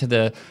link to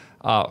the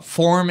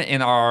form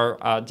in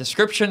our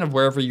description of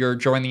wherever you're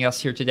joining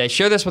us here today.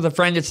 Share this with a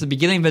friend. It's the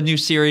beginning of a new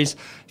series.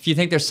 If you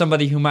think there's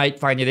somebody who might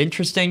find it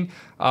interesting,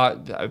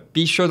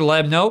 be sure to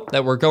let them know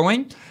that we're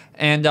going.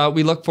 And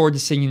we look forward to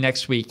seeing you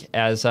next week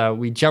as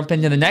we jump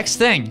into the next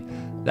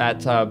thing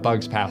that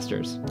bugs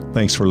pastors.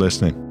 Thanks for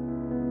listening.